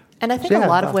 And I think a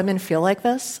lot of women feel like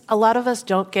this. A lot of us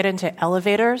don't get into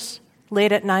elevators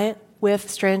late at night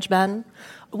with strange men.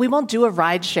 We won't do a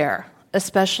ride share,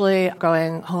 especially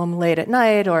going home late at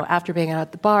night or after being out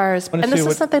at the bars. And this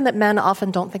is something that men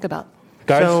often don't think about.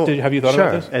 Guys, have you thought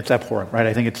about this? It's abhorrent, right?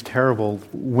 I think it's terrible.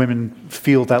 Women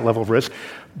feel that level of risk.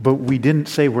 But we didn't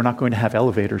say we're not going to have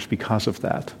elevators because of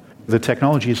that. The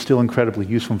technology is still incredibly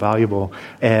useful and valuable.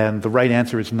 And the right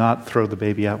answer is not throw the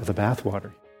baby out with the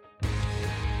bathwater.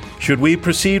 Should we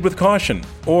proceed with caution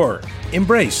or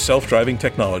embrace self-driving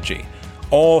technology?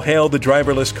 All hail the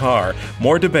driverless car.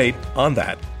 More debate on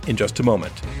that in just a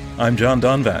moment. I'm John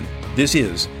Donvan. This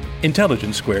is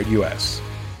Intelligence Squared US.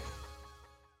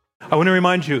 I want to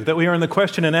remind you that we are in the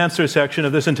question and answer section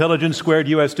of this Intelligence Squared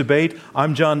US debate.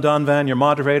 I'm John Donvan, your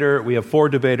moderator. We have 4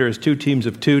 debaters, 2 teams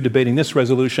of 2, debating this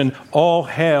resolution. All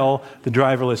hail the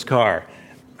driverless car.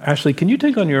 Ashley, can you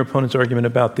take on your opponent's argument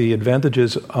about the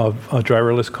advantages of a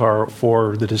driverless car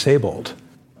for the disabled?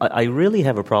 I really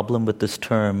have a problem with this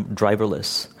term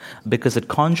driverless because it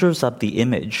conjures up the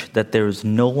image that there is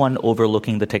no one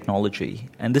overlooking the technology.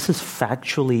 And this is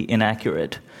factually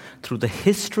inaccurate. Through the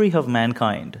history of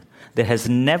mankind, there has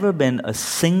never been a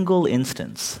single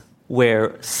instance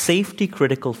where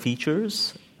safety-critical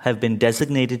features have been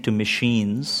designated to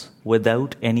machines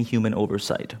without any human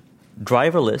oversight.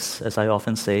 Driverless, as I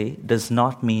often say, does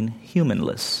not mean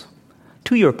humanless.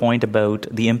 To your point about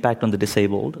the impact on the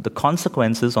disabled, the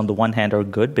consequences on the one hand are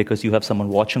good because you have someone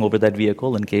watching over that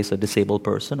vehicle in case a disabled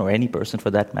person, or any person for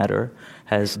that matter,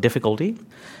 has difficulty.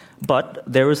 But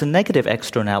there is a negative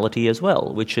externality as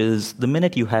well, which is the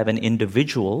minute you have an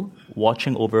individual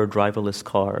watching over a driverless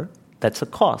car, that's a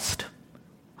cost.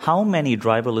 How many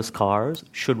driverless cars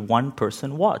should one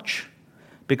person watch?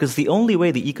 Because the only way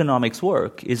the economics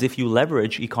work is if you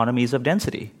leverage economies of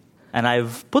density. And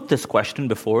I've put this question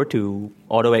before to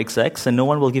auto execs, and no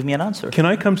one will give me an answer. Can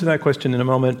I come to that question in a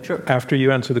moment? Sure. After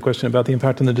you answer the question about the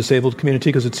impact on the disabled community,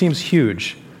 because it seems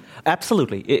huge.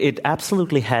 Absolutely. It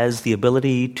absolutely has the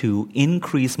ability to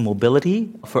increase mobility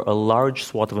for a large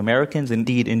swath of Americans,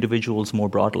 indeed individuals more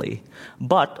broadly.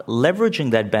 But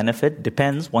leveraging that benefit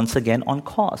depends, once again, on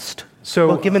cost.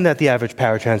 So, given that the average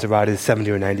paratransit ride is $70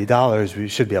 or $90, we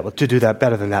should be able to do that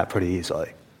better than that pretty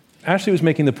easily. Ashley was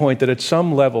making the point that at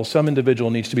some level, some individual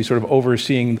needs to be sort of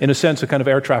overseeing, in a sense, a kind of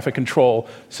air traffic control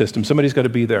system. Somebody's got to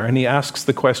be there. And he asks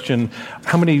the question,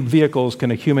 how many vehicles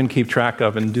can a human keep track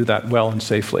of and do that well and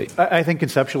safely? I think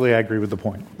conceptually I agree with the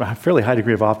point. A fairly high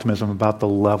degree of optimism about the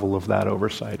level of that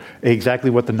oversight.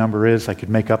 Exactly what the number is, I could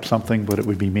make up something, but it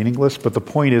would be meaningless. But the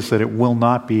point is that it will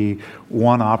not be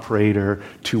one operator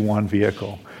to one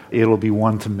vehicle. It'll be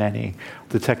one to many.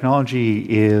 The technology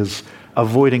is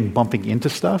avoiding bumping into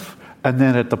stuff, and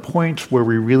then at the points where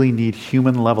we really need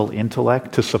human-level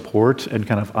intellect to support and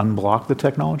kind of unblock the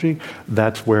technology,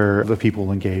 that's where the people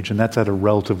will engage, and that's at a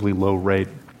relatively low rate.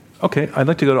 Okay, I'd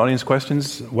like to go to audience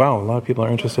questions. Wow, a lot of people are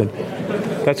interested.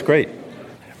 That's great.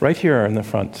 Right here in the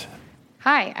front.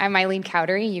 Hi, I'm Eileen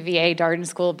Cowdery, UVA Darden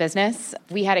School of Business.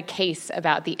 We had a case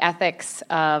about the ethics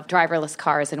of driverless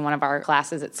cars in one of our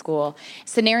classes at school.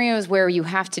 Scenarios where you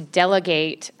have to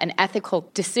delegate an ethical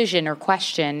decision or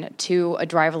question to a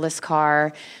driverless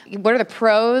car. What are the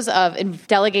pros of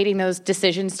delegating those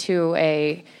decisions to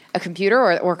a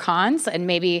computer or cons? And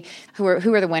maybe who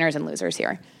are the winners and losers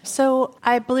here? So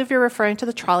I believe you're referring to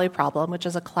the trolley problem, which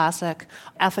is a classic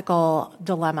ethical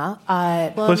dilemma.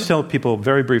 Let's tell people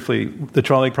very briefly, the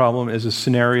trolley problem is a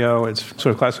scenario. It's sort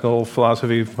of classical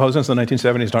philosophy proposed since the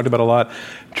 1970s, talked about a lot.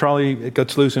 Trolley, it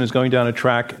gets loose and is going down a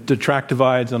track. The track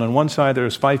divides, and on one side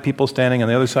there's 5 people standing, on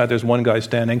the other side there's one guy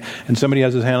standing, and somebody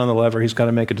has his hand on the lever. He's got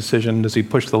to make a decision. Does he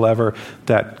push the lever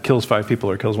that kills 5 people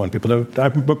or kills 1 people? No, I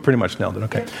pretty much nailed it.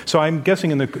 Okay. So I'm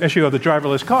guessing in the issue of the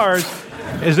driverless cars,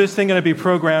 is this thing going to be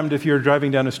programmed if you're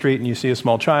driving down a street and you see a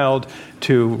small child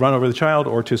to run over the child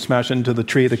or to smash into the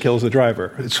tree that kills the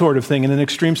driver? It's sort of thing in an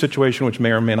extreme situation which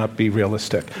may or may not be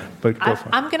realistic. But go for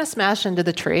it. I'm going to smash into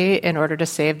the tree in order to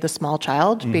save the small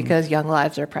child because young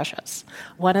lives are precious.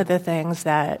 One of the things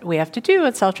that we have to do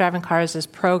with self-driving cars is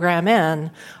program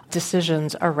in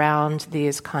decisions around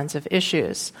these kinds of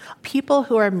issues. People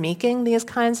who are making these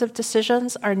kinds of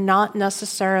decisions are not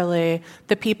necessarily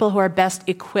the people who are best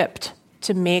equipped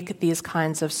to make these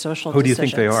kinds of social decisions. Who do you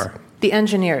think they are? The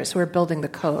engineers who are building the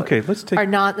code are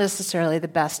not necessarily the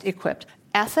best equipped.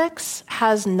 Ethics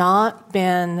has not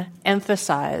been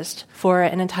emphasized for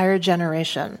an entire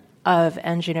generation of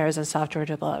engineers and software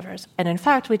developers. And in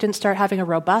fact, we didn't start having a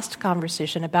robust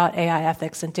conversation about AI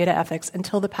ethics and data ethics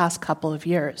until the past couple of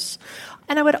years.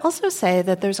 And I would also say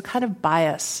that there's a kind of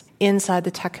bias inside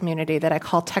the tech community that I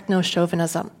call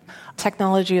techno-chauvinism.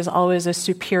 Technology is always a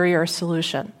superior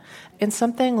solution. In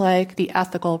something like the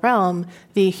ethical realm,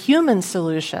 the human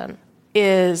solution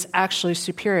is actually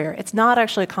superior. It's not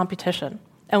actually a competition.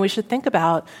 And we should think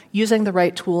about using the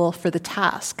right tool for the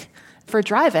task. For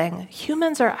driving,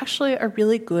 humans are actually a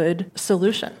really good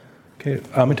solution. Okay,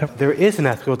 there is an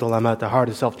ethical dilemma at the heart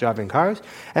of self-driving cars,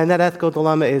 and that ethical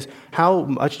dilemma is how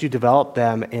much do you develop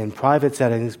them in private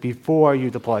settings before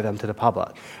you deploy them to the public?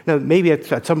 Now, maybe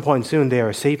at some point soon they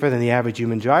are safer than the average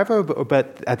human driver,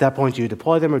 but at that point do you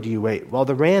deploy them or do you wait? Well,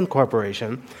 the RAND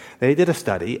Corporation, they did a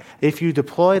study. If you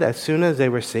deployed as soon as they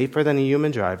were safer than a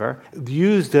human driver,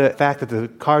 used the fact that the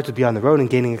cars would be on the road and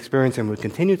gaining experience and would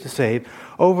continue to save,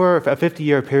 over a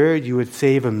 50-year period, you would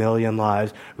save 1 million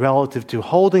lives relative to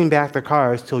holding back the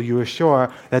cars till you were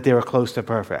sure that they were close to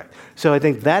perfect. So I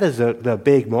think that is the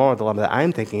big moral dilemma that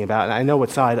I'm thinking about, and I know what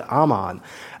side I'm on.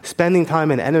 Spending time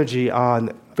and energy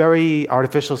on very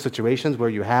artificial situations where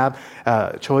you have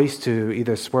a choice to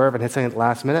either swerve and hit something at the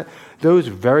last minute, those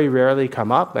very rarely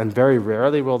come up, and very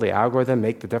rarely will the algorithm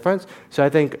make the difference. So I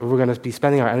think we're going to be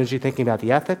spending our energy thinking about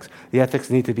the ethics. The ethics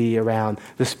need to be around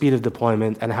the speed of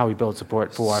deployment and how we build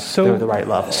support for the right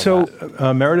level. So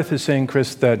Meredith is saying,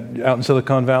 Chris, that out in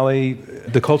Silicon Valley,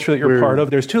 the culture that you're part of,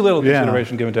 there's too little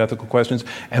consideration given to ethical questions,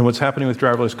 and what's happening with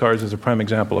driverless cars is a prime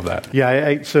example of that.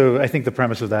 Yeah, so I think the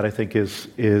premise of that, I think, is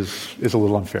a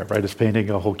little unfair, right? It's painting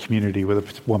a whole community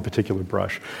with one particular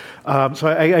brush. So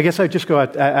I guess I just go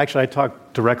out, actually I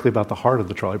talk directly about the heart of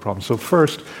the trolley problem. So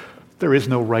first, there is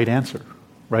no right answer,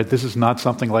 right? This is not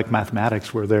something like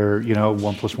mathematics where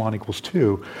 1 + 1 =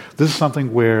 2. This is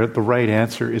something where the right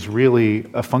answer is really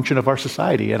a function of our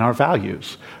society and our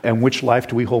values, and which life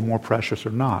do we hold more precious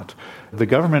or not. The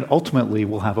government ultimately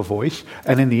will have a voice,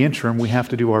 and in the interim, we have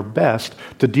to do our best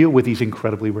to deal with these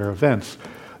incredibly rare events.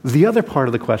 The other part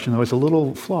of the question, though, is a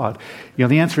little flawed.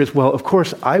 The answer is, well, of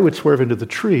course, I would swerve into the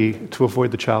tree to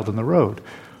avoid the child in the road.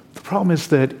 The problem is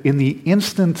that in the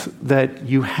instant that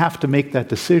you have to make that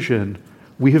decision,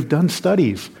 We have done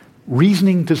studies.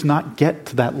 Reasoning does not get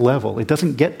to that level. It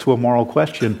doesn't get to a moral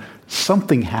question.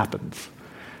 Something happens.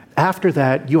 After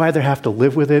that, you either have to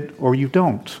live with it or you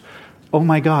don't. Oh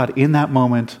my God, in that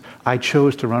moment, I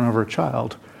chose to run over a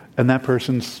child, and that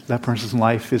person's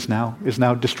life is now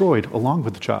destroyed along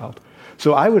with the child.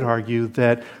 So I would argue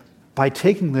that by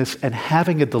taking this and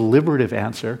having a deliberative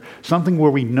answer, something where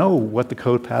we know what the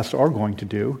code paths are going to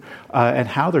do and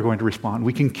how they're going to respond,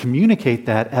 we can communicate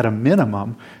that at a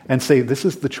minimum and say, this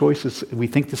is the choices we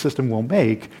think the system will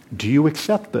make. Do you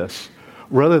accept this?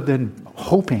 Rather than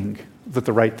hoping that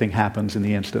the right thing happens in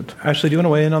the instant. Ashley, do you want to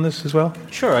weigh in on this as well?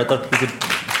 Sure, I thought we could.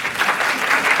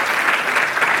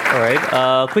 All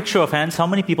right, quick show of hands. How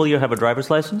many people here have a driver's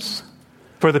license?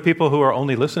 For the people who are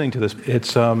only listening to this,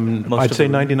 it's, I'd say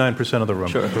 99% of the room.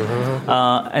 Sure.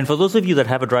 And for those of you that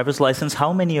have a driver's license,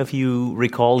 how many of you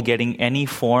recall getting any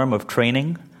form of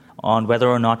training on whether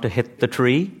or not to hit the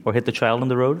tree or hit the child on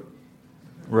the road?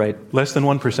 Right. Less than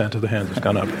 1% of the hands has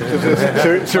gone up.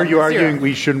 Sir, you're arguing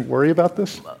we shouldn't worry about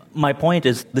this? My point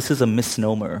is, this is a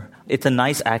misnomer. It's a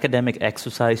nice academic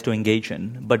exercise to engage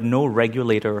in, but no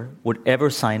regulator would ever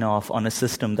sign off on a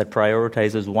system that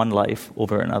prioritizes one life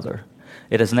over another.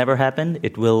 It has never happened.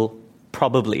 It will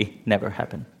probably never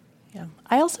happen. Yeah.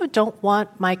 I also don't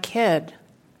want my kid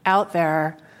out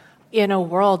there in a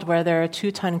world where there are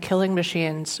 2-ton killing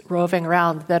machines roving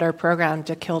around that are programmed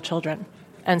to kill children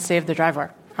and save the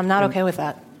driver. I'm not okay with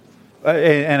that.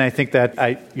 And I think that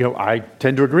I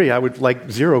tend to agree. I would like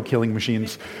 0 killing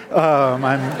machines.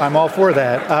 I'm all for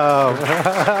that.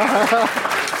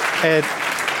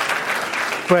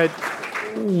 But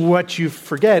what you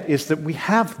forget is that we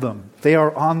have them. They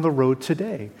are on the road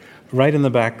today. Right in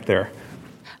the back there.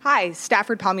 Hi,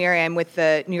 Stafford Palmieri. I'm with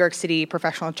the New York City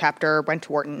professional chapter, Brent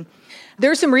Wharton.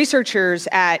 There are some researchers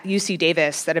at UC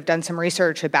Davis that have done some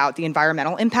research about the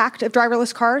environmental impact of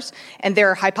driverless cars, and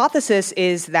their hypothesis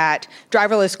is that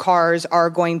driverless cars are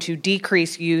going to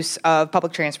decrease use of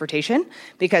public transportation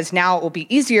because now it will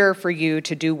be easier for you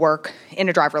to do work in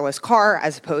a driverless car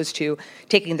as opposed to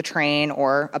taking the train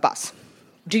or a bus.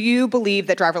 Do you believe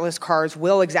that driverless cars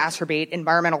will exacerbate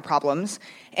environmental problems?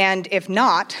 And if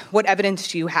not, what evidence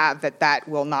do you have that that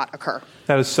will not occur?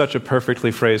 That is such a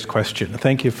perfectly phrased question.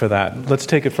 Thank you for that. Let's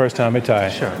take it first,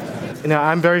 Amitai. Sure. Now,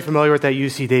 I'm very familiar with that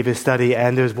UC Davis study,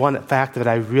 and there's one fact that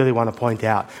I really want to point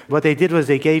out. What they did was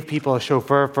they gave people a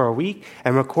chauffeur for a week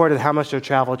and recorded how much their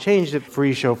travel changed, a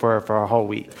free chauffeur for a whole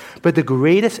week. But the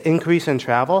greatest increase in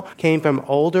travel came from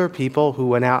older people who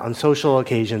went out on social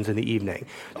occasions in the evening.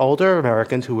 Older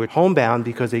Americans who were homebound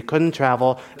because they couldn't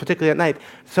travel, particularly at night.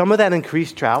 Some of that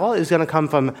increased travel is going to come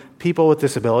from people with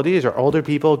disabilities or older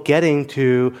people getting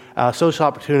to social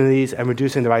opportunities and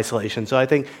reducing their isolation. So I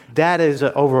think that is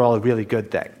overall a really good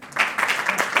thing.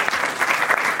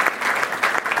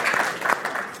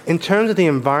 In terms of the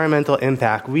environmental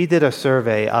impact, we did a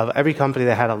survey of every company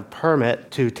that had a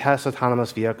permit to test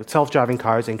autonomous vehicles, self-driving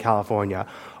cars in California.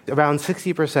 Around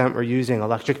 60% were using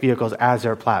electric vehicles as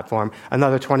their platform.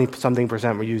 Another 20-something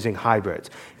percent were using hybrids.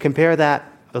 Compare that.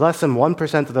 Less than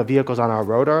 1% of the vehicles on our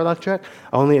road are electric.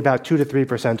 Only about 2 to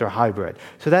 3% are hybrid.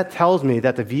 So that tells me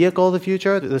that the vehicle of the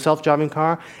future, the self-driving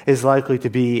car, is likely to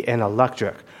be an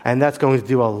electric. And that's going to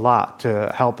do a lot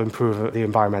to help improve the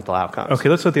environmental outcomes. Okay,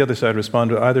 let's let the other side respond.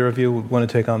 Do either of you want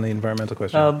to take on the environmental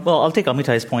question? Well, I'll take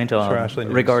Amitai's point Sure,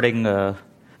 regarding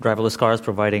driverless cars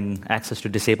providing access to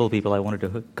disabled people. I wanted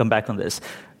to come back on this.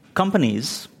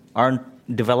 Companies aren't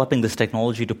developing this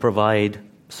technology to provide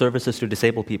services to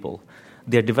disabled people.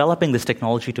 They're developing this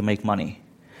technology to make money.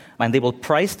 And they will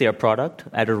price their product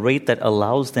at a rate that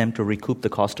allows them to recoup the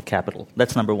cost of capital.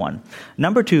 That's number one.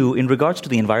 Number two, in regards to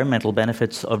the environmental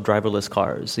benefits of driverless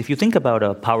cars, if you think about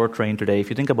a powertrain today, if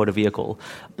you think about a vehicle,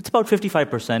 it's about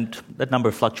 55%, that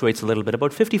number fluctuates a little bit,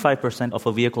 about 55% of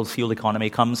a vehicle's fuel economy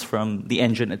comes from the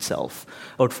engine itself.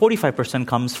 About 45%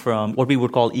 comes from what we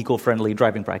would call eco-friendly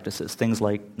driving practices, things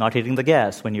like not hitting the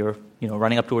gas when you're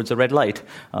running up towards a red light,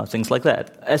 things like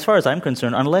that. As far as I'm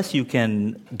concerned, unless you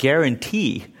can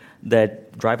guarantee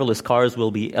that driverless cars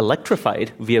will be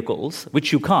electrified vehicles,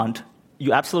 which you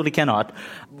absolutely cannot,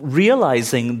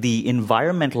 realizing the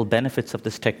environmental benefits of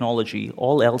this technology,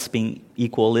 all else being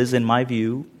equal, is, in my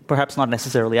view, perhaps not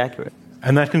necessarily accurate.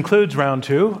 And that concludes round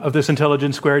 2 of this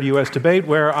Intelligence Squared U.S. debate,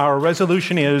 where our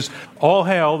resolution is, all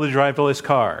hail the driverless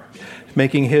car.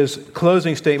 Making his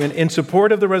closing statement in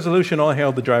support of the resolution, all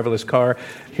hail the driverless car,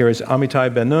 here is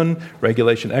Amitai Ben-Nun,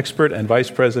 regulation expert and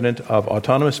vice president of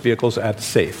autonomous vehicles at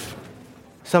SAFE.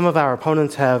 Some of our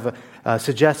opponents have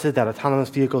suggested that autonomous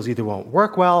vehicles either won't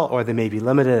work well or they may be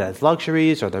limited as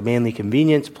luxuries or they're mainly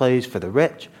convenience plays for the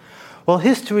rich. Well,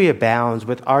 history abounds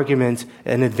with arguments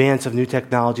in advance of new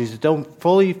technologies that don't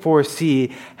fully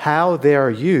foresee how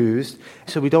they're used,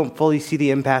 so we don't fully see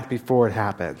the impact before it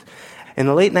happens. In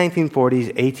the late 1940s,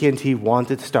 AT&T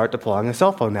wanted to start deploying a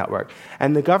cell phone network,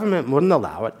 and the government wouldn't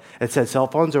allow it. It said cell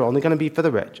phones are only going to be for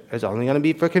the rich. It's only going to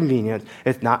be for convenience.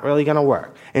 It's not really going to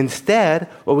work. Instead,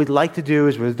 what we'd like to do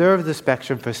is reserve the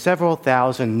spectrum for several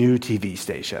thousand new TV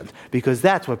stations, because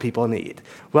that's what people need.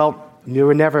 Well, there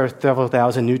were never several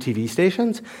thousand new TV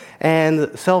stations,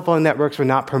 and cell phone networks were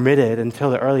not permitted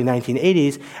until the early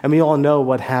 1980s, and we all know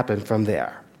what happened from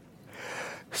there.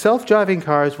 Self-driving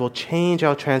cars will change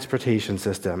our transportation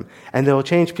system, and they will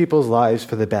change people's lives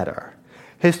for the better.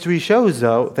 History shows,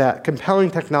 though, that compelling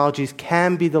technologies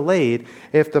can be delayed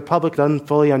if the public doesn't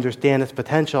fully understand its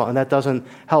potential, and that doesn't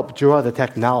help draw the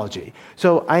technology.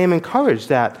 So I am encouraged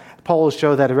that polls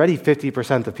show that already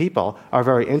 50% of people are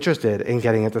very interested in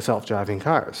getting into self-driving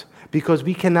cars, because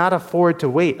we cannot afford to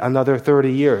wait another 30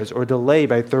 years or delay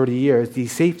by 30 years the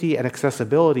safety and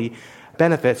accessibility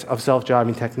benefits of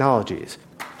self-driving technologies.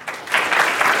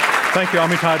 Thank you,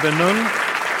 Amitai Ben-Nun.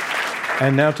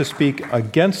 And now to speak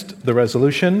against the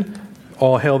resolution,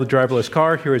 All Hail the Driverless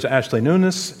Car, here is Ashley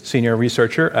Nunes, senior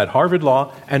researcher at Harvard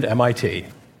Law and MIT.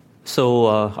 So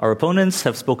our opponents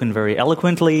have spoken very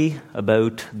eloquently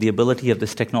about the ability of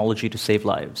this technology to save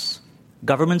lives.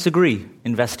 Governments agree,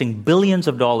 investing billions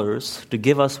of dollars to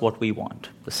give us what we want,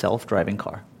 the self-driving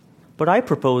car. But I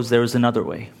propose there is another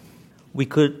way. We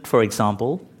could, for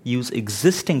example, use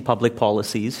existing public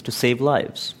policies to save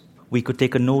lives. We could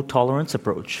take a no-tolerance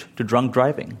approach to drunk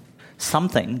driving,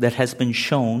 something that has been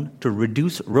shown to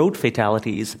reduce road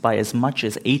fatalities by as much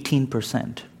as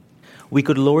 18%. We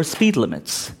could lower speed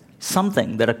limits,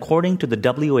 something that, according to the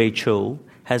WHO,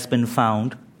 has been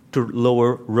found to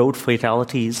lower road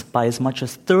fatalities by as much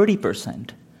as 30%.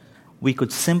 We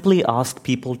could simply ask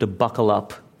people to buckle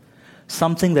up,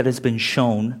 something that has been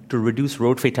shown to reduce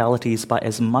road fatalities by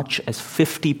as much as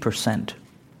 50%.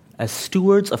 As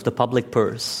stewards of the public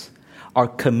purse, our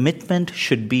commitment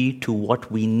should be to what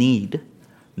we need,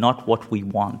 not what we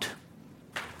want.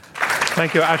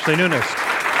 Thank you, Ashley Nunes.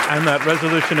 And that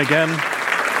resolution again,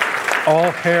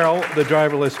 All Hail the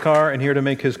Driverless Car. And here to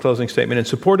make his closing statement in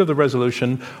support of the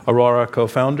resolution, Aurora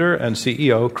co-founder and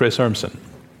CEO Chris Urmson.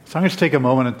 So I'm going to take a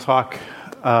moment and talk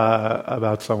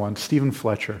about someone, Stephen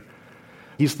Fletcher.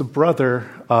 He's the brother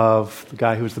of the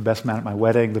guy who was the best man at my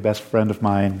wedding, the best friend of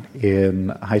mine in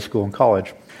high school and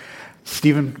college.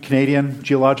 Stephen, Canadian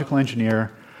geological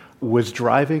engineer, was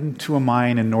driving to a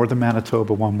mine in northern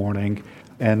Manitoba one morning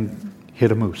and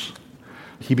hit a moose.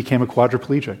 He became a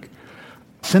quadriplegic.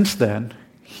 Since then,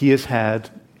 he has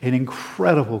had an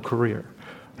incredible career,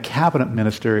 cabinet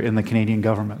minister in the Canadian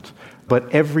government.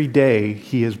 But every day,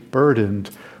 he is burdened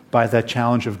by that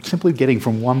challenge of simply getting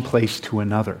from one place to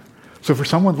another. So for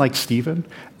someone like Stephen,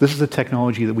 this is a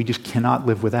technology that we just cannot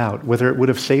live without, whether it would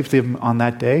have saved him on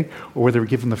that day or whether it would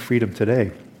give him the freedom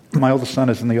today. My oldest son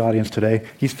is in the audience today.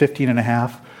 He's 15 and a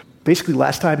half. Basically,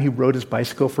 last time he rode his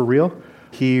bicycle for real,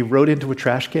 he rode into a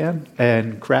trash can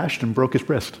and crashed and broke his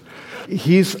wrist.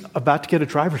 He's about to get a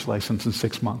driver's license in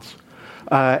 6 months.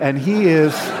 And he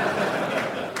is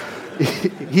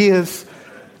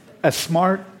a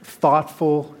smart,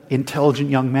 thoughtful, intelligent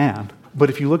young man. But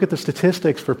if you look at the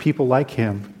statistics for people like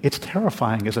him, it's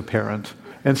terrifying as a parent.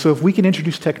 And so if we can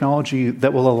introduce technology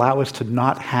that will allow us to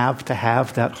not have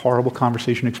that horrible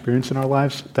conversation experience in our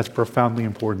lives, that's profoundly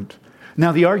important.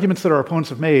 Now, the arguments that our opponents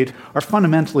have made are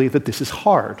fundamentally that this is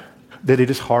hard, that it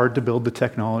is hard to build the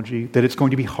technology, that it's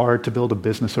going to be hard to build a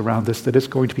business around this, that it's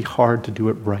going to be hard to do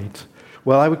it right.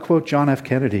 Well, I would quote John F.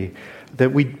 Kennedy,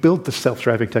 that we built the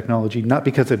self-driving technology not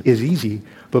because it is easy,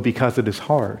 but because it is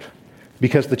hard.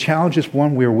 Because the challenge is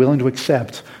one we are willing to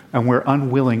accept and we're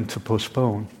unwilling to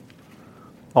postpone.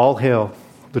 All hail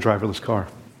the driverless car.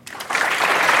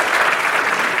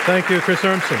 Thank you, Chris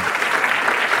Urmson.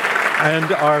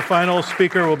 And our final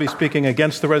speaker will be speaking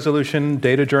against the resolution,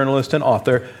 data journalist and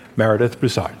author Meredith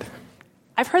Broussard.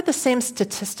 I've heard the same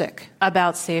statistic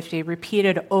about safety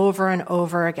repeated over and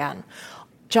over again.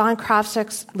 John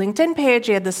Krafcik's LinkedIn page,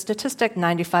 he had the statistic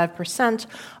 95%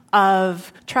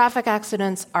 of traffic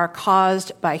accidents are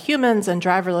caused by humans, and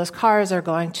driverless cars are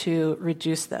going to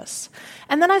reduce this.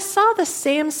 And then I saw the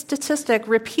same statistic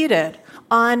repeated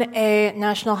on a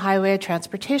National Highway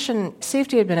Transportation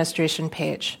Safety Administration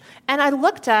page. And I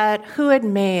looked at who had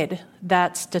made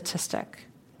that statistic.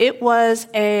 It was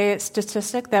a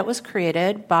statistic that was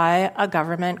created by a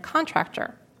government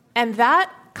contractor. And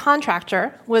that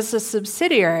contractor was a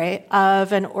subsidiary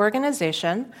of an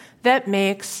organization that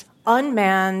makes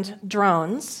unmanned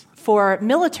drones for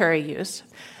military use.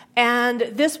 And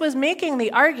this was making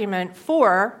the argument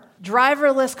for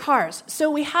driverless cars.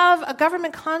 So we have a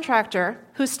government contractor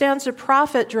who stands to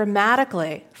profit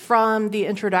dramatically from the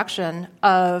introduction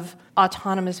of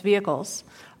autonomous vehicles,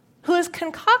 who is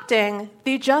concocting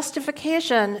the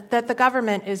justification that the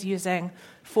government is using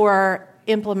for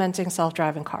implementing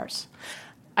self-driving cars.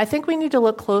 I think we need to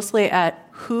look closely at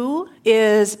who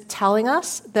is telling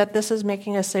us that this is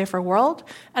making a safer world,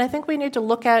 and I think we need to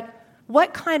look at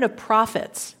what kind of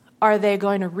profits are they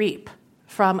going to reap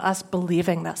from us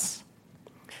believing this.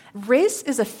 Race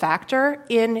is a factor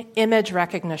in image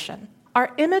recognition.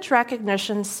 Our image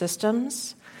recognition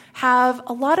systems have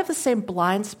a lot of the same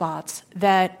blind spots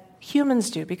that humans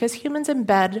do, because humans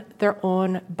embed their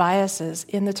own biases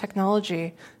in the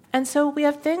technology. And so we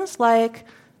have things like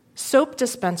soap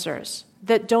dispensers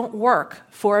that don't work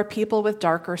for people with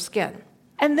darker skin.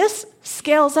 And this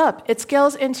scales up. It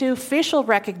scales into facial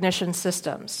recognition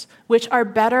systems, which are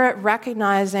better at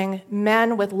recognizing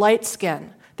men with light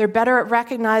skin. They're better at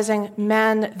recognizing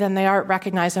men than they are at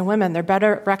recognizing women. They're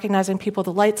better at recognizing people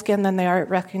with light skin than they are at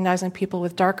recognizing people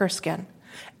with darker skin.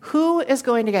 Who is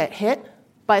going to get hit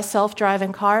by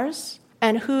self-driving cars,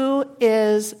 and who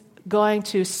is going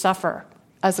to suffer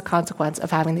as a consequence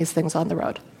of having these things on the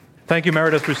road? Thank you,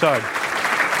 Meredith Broussard.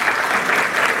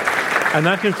 And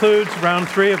that concludes round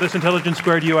 3 of this Intelligence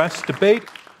Squared US debate.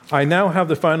 I now have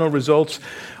the final results.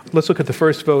 Let's look at the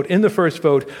first vote. In the first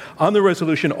vote on the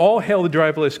resolution, all hail the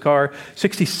driverless car,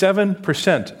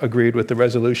 67% agreed with the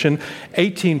resolution,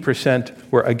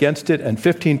 18% were against it, and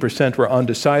 15% were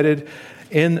undecided.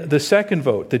 In the second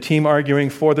vote, the team arguing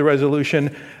for the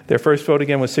resolution, their first vote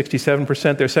again was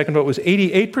 67%. Their second vote was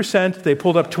 88%. They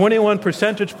pulled up 21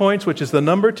 percentage points, which is the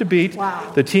number to beat.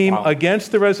 Wow. The team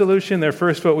against the resolution, their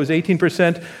first vote was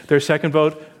 18%. Their second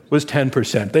vote was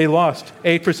 10%. They lost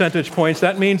 8 percentage points.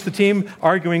 That means the team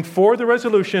arguing for the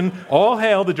resolution, all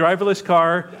hail the driverless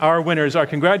car, our winners. Our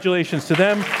congratulations to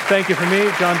them. Thank you from me,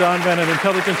 John Donvan, and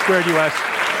Intelligence Squared US.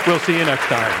 We'll see you next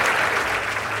time.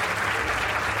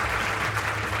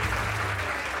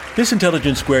 This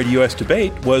Intelligence Squared US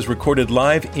debate was recorded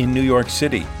live in New York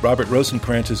City. Robert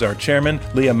Rosenkrantz is our chairman.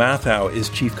 Leah Mathau is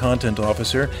chief content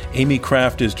officer. Amy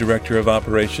Kraft is director of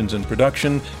operations and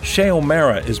production. Shay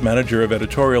O'Mara is manager of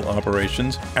editorial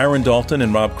operations. Aaron Dalton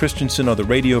and Rob Christensen are the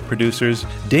radio producers.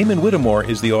 Damon Whittemore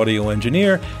is the audio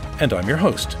engineer. And I'm your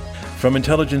host. From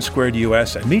Intelligence Squared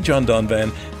US and me, John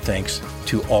Donvan, thanks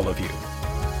to all of you.